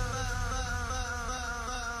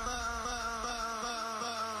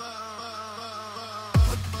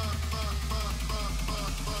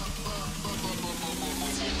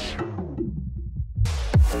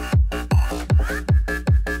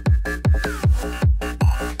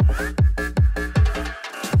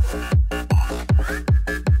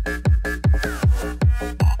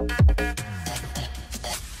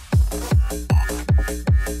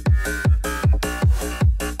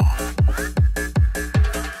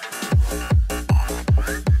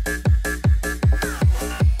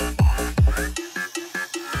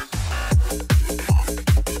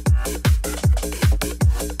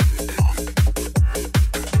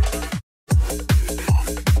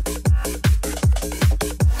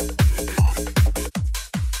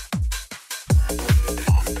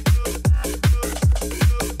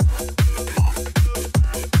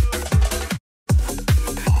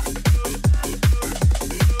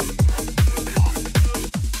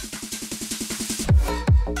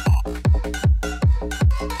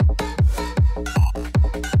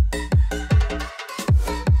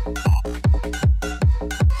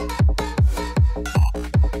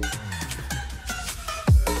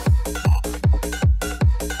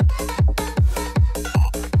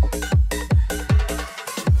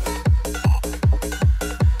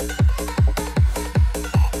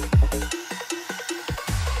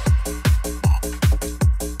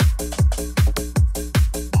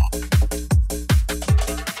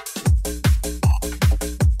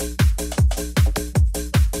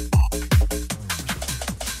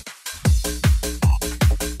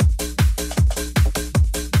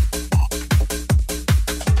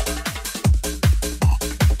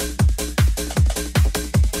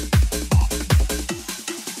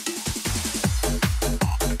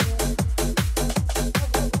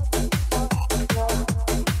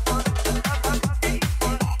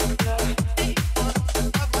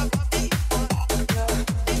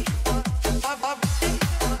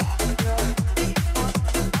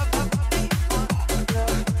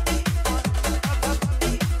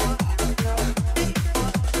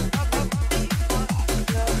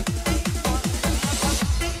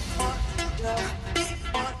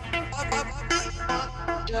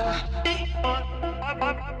 I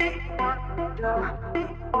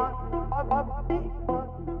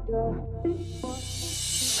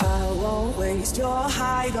won't waste your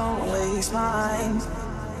high, don't waste mine.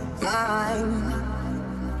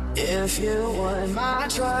 If you want my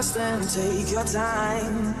trust, then take your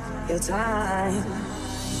time, your time.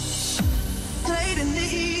 Late in the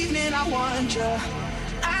evening, I want you.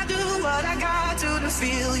 I do what I got to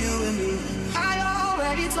feel you and me. I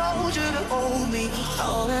already told you to hold me. I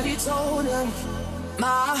already told him.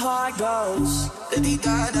 My heart goes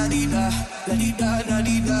da-dee-da-da-dee-da,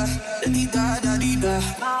 da-dee-da-da-dee-da, da-dee-da-da-dee-da.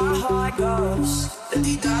 My heart goes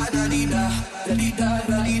da-dee-da-da-dee-da,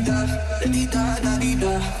 da-dee-da-da-dee-da,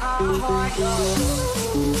 da-dee-da-da-dee-da. My heart goes.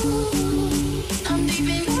 I'm deep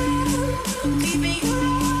in love, keeping you.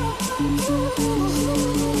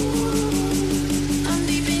 I'm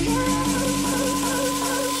deep in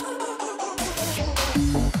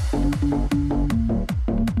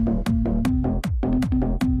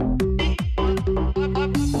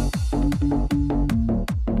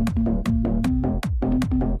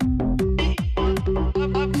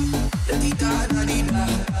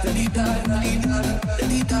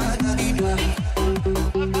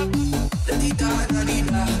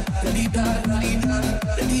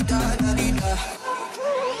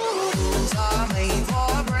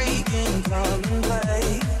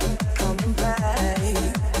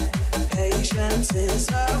is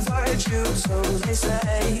a virtue, so they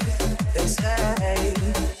say, they say.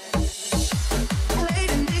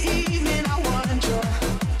 Late in the evening, I want you.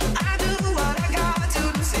 I do what I got to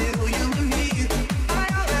feel you and me. I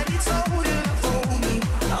already told you to hold me.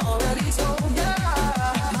 I already told you.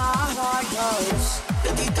 My heart goes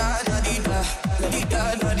da-dee-da-da-dee-da,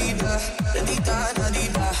 da-dee-da-da-dee-da,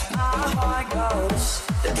 da-dee-da-da-dee-da. My heart goes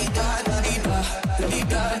da-dee-da-da-dee-da,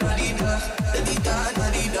 da-dee-da-da-dee-da,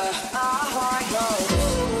 da-dee-da-da-dee-da. My heart goes.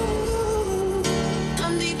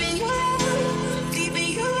 I'm deep in your love, deep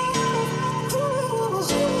in your love.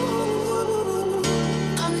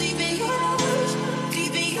 I'm deep in your love,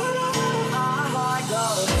 deep in your love. My heart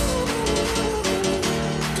goes.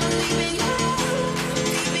 I'm deep in your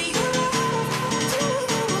love, deep in your love.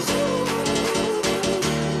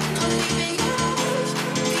 I'm deep in your love, deep in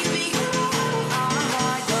your love.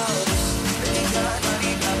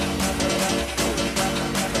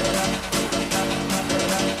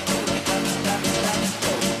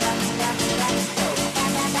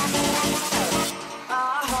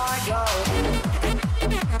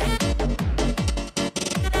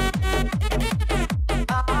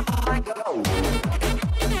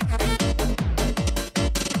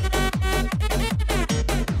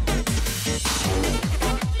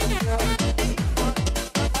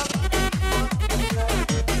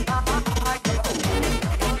 heart goes.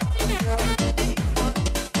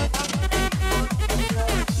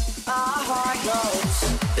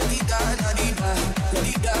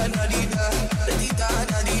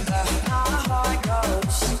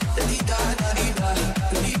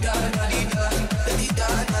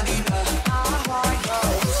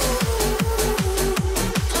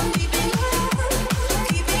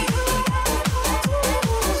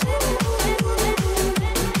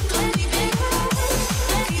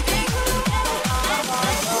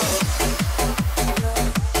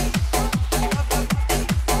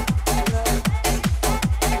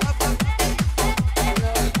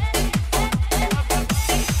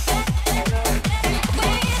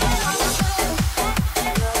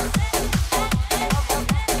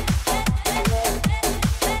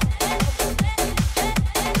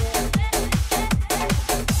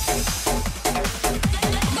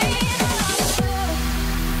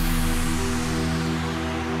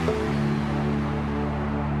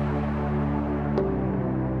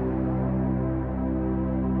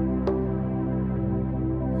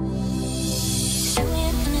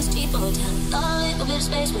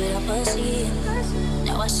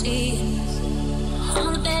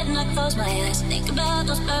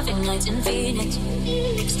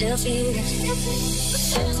 Still feel it, but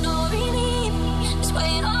there's no relief. It's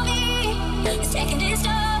weighing on me. It's taking its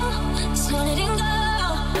toll. It's not letting go.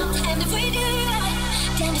 And if we do,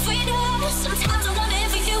 sometimes I wonder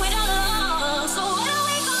if we do it all. So what are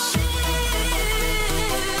we gonna do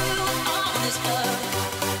with all this love?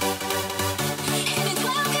 And it's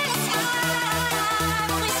love this time.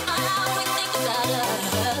 When we smile, we think about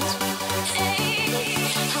us. Hey,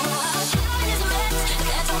 how our shine is meant.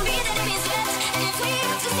 That don't mean that it means that. And if we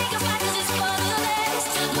have to say goodbye 'cause it's for the best,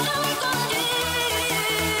 what are we gonna do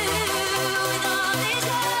with all this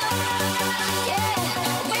love? Yeah,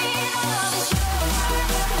 we love this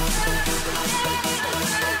love.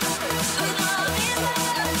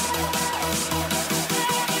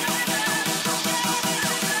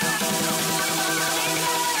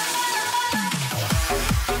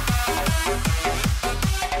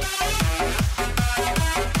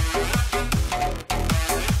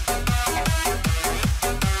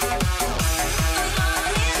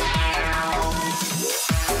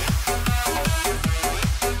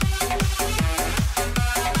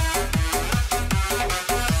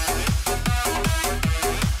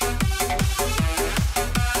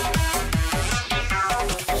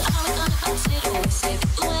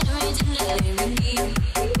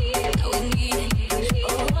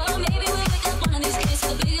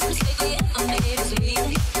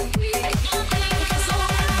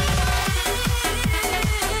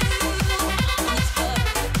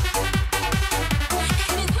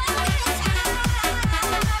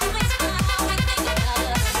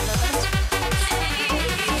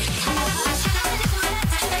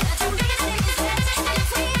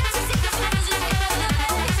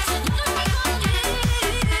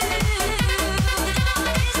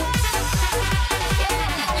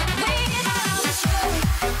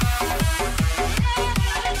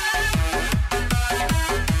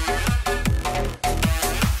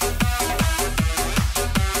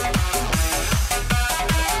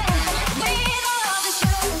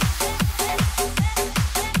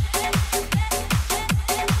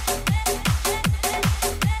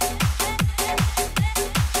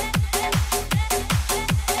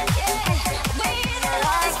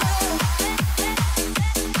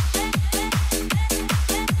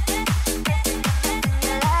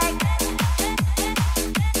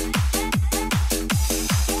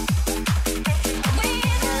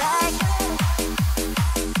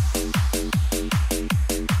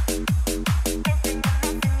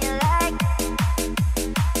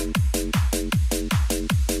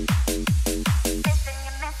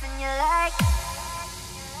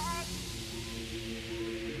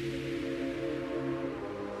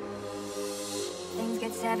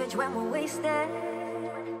 age when we're wasted.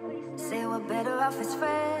 Say we're better off as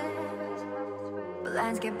friends, but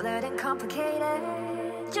lines get blurred and complicated.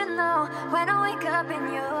 You know, when I wake up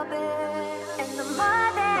in your bed, and the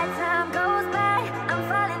more that time goes by, I'm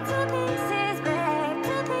falling to pieces, babe,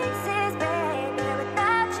 to pieces, babe. And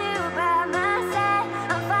without you by my side,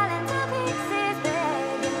 I'm falling to pieces,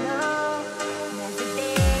 babe. You know, there's the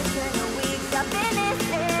days and the weeks I've been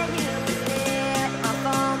missing you. Stare at my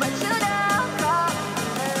phone, but you don't call.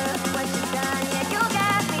 What you done? Yeah, you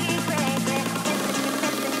got me crazy.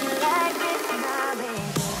 Missing you like this, my baby.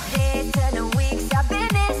 Days and the weeks I've been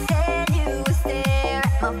missing you. Stare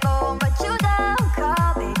at my phone, but you don't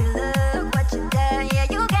call. Baby, look what you done. Yeah,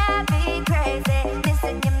 you got me crazy.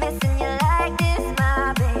 Missing you like this,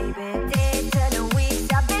 my baby. Days and the weeks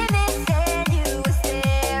I've been missing you.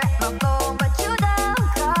 Stare at my phone, but you don't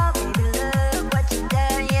call. Baby, look what you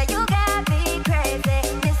done. Yeah, you got me crazy.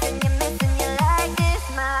 Missing you like this,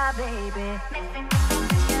 my baby. Missing you like this,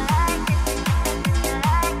 missing you like this, missing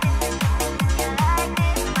you like this, my baby. Missing you like this, missing you like this, missing you like this,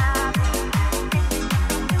 my baby. Missing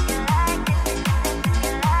you like this, missing you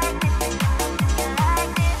like this, missing you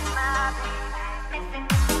like this, my baby. Missing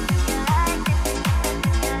you like this, missing you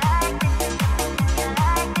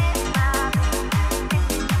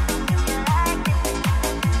like this,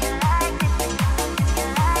 missing you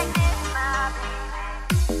like this, my baby.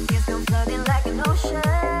 Tears come flooding like an ocean.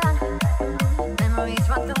 Memories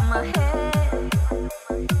run through my head.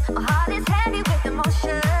 My heart is heavy with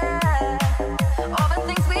emotion over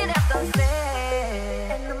things we left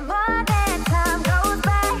unsaid. And the more that time goes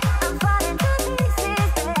by, I'm falling to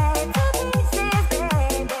pieces, babe, to pieces,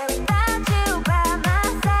 babe. Without you by my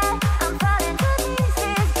side, I'm falling to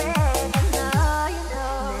pieces, babe. And you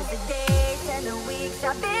know, there's the days and the weeks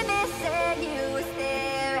I've been missing you.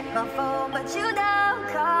 Stare at my phone, but you don't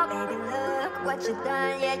call. Baby, look what you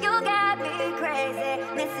done. Yeah, you got me crazy.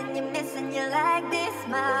 Missing you like this,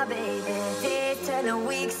 my baby. Days and the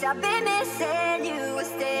weeks I've been missing you.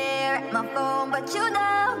 Stare at my phone, but you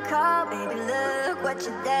don't call. Baby, look what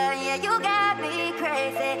you done. Yeah, you got me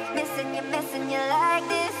crazy. Missing you like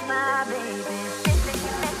this, my baby. Missing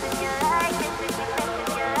you like this, missing you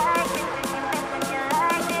like this, missing you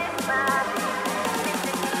like this, my baby.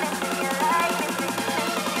 Missing you like this, missing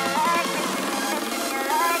you like this, missing you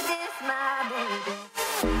like this, my baby.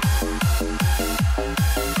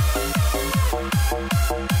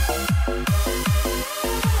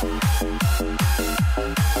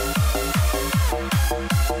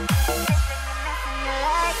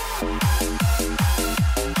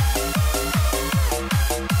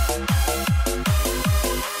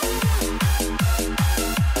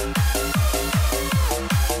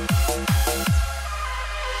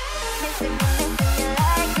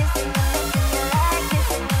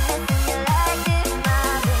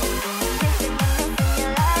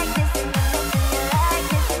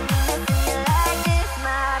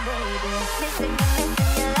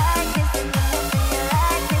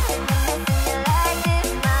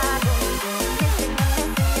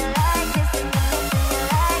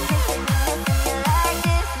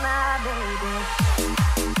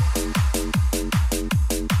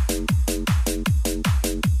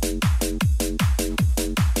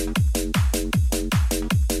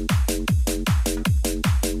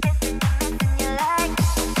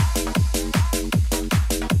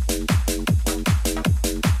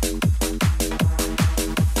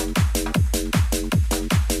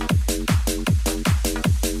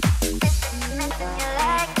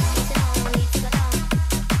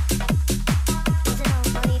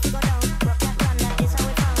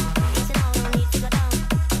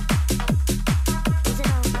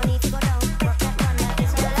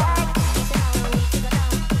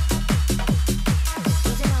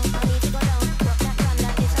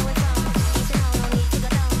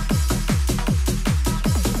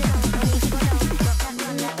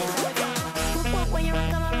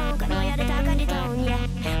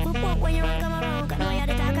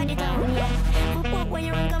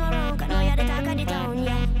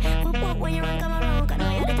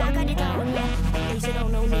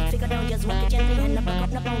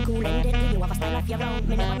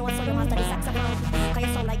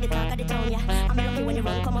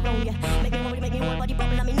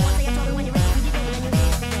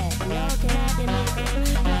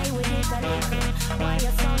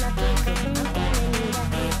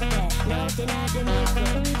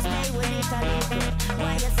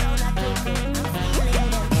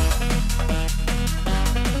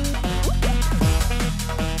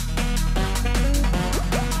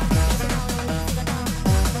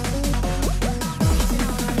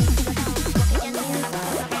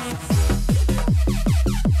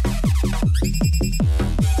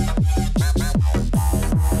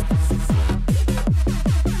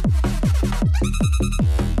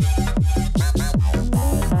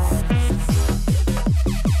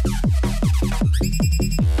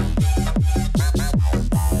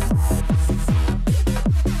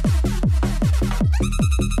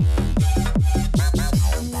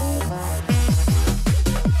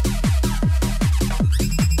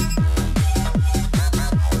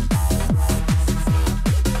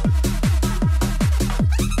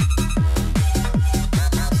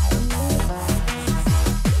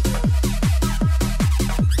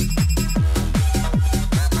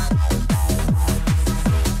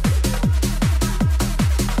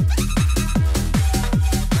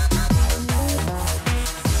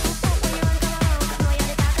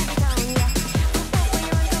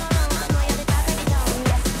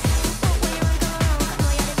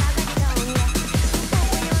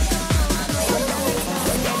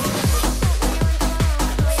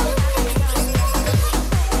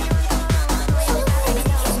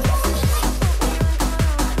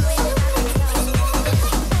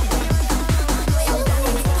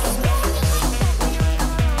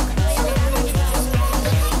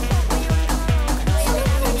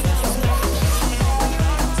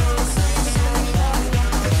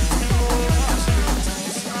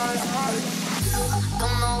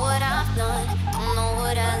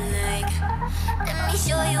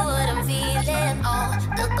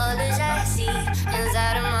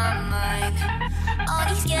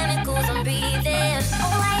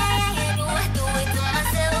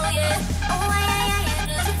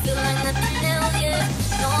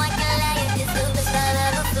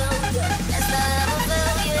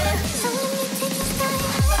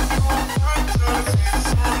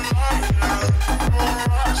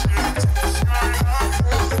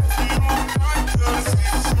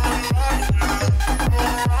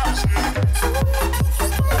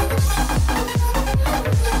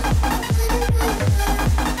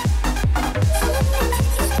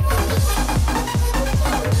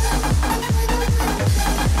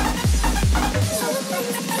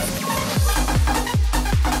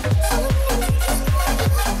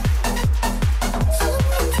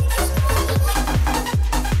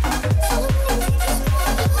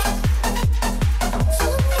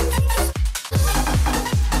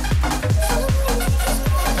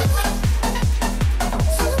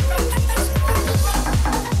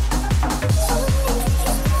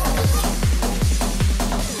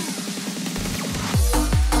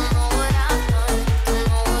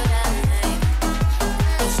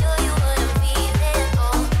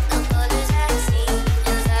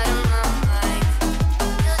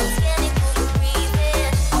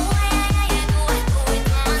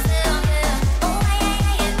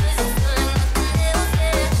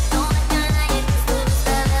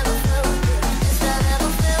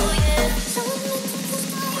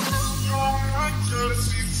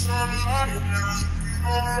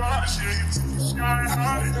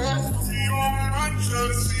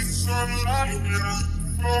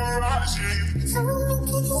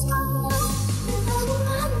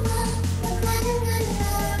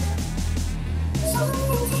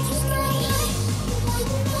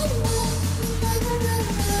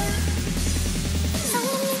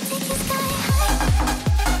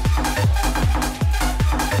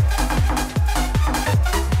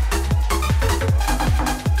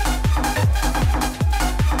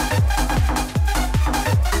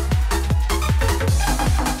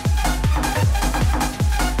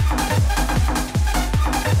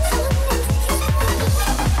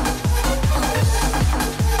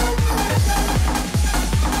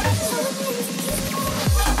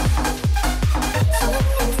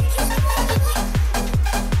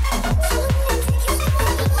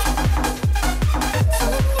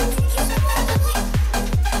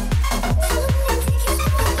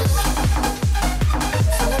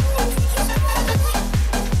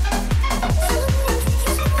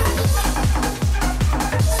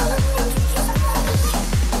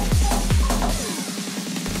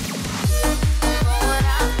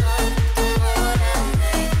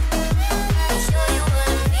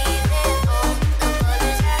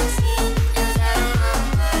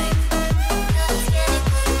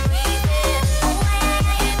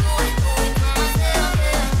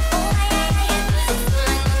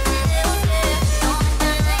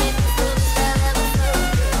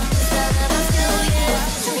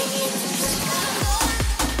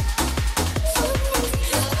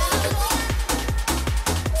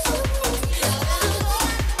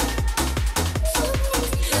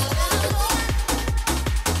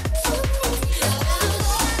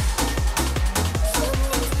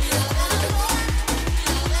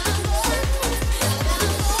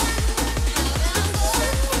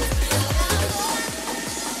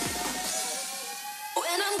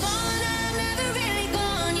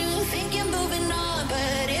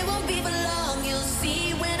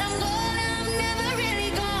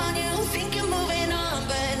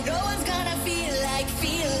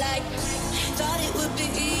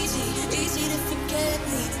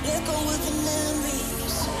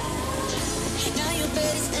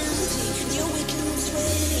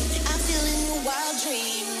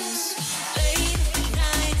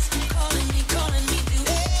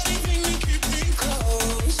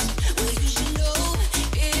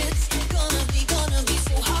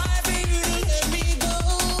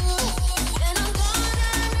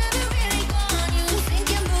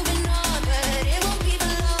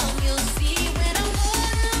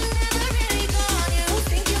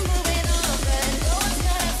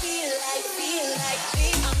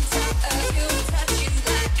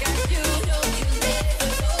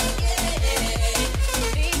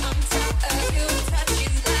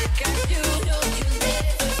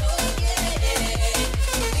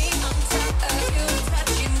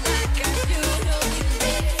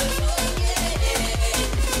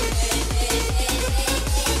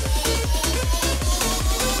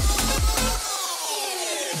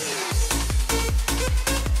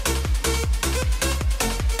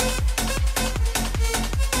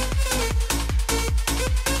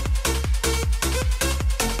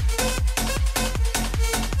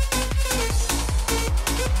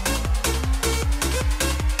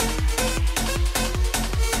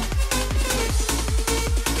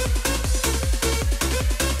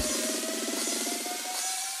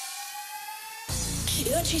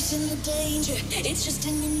 You're chasing the danger, it's just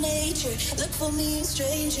in your nature. Look for me in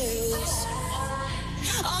strangers.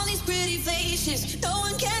 All these pretty faces, no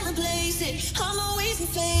one can replace it. I'm always your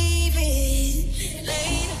favorite.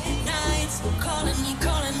 Late nights, calling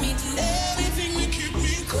me to everything to keep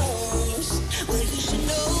me cold.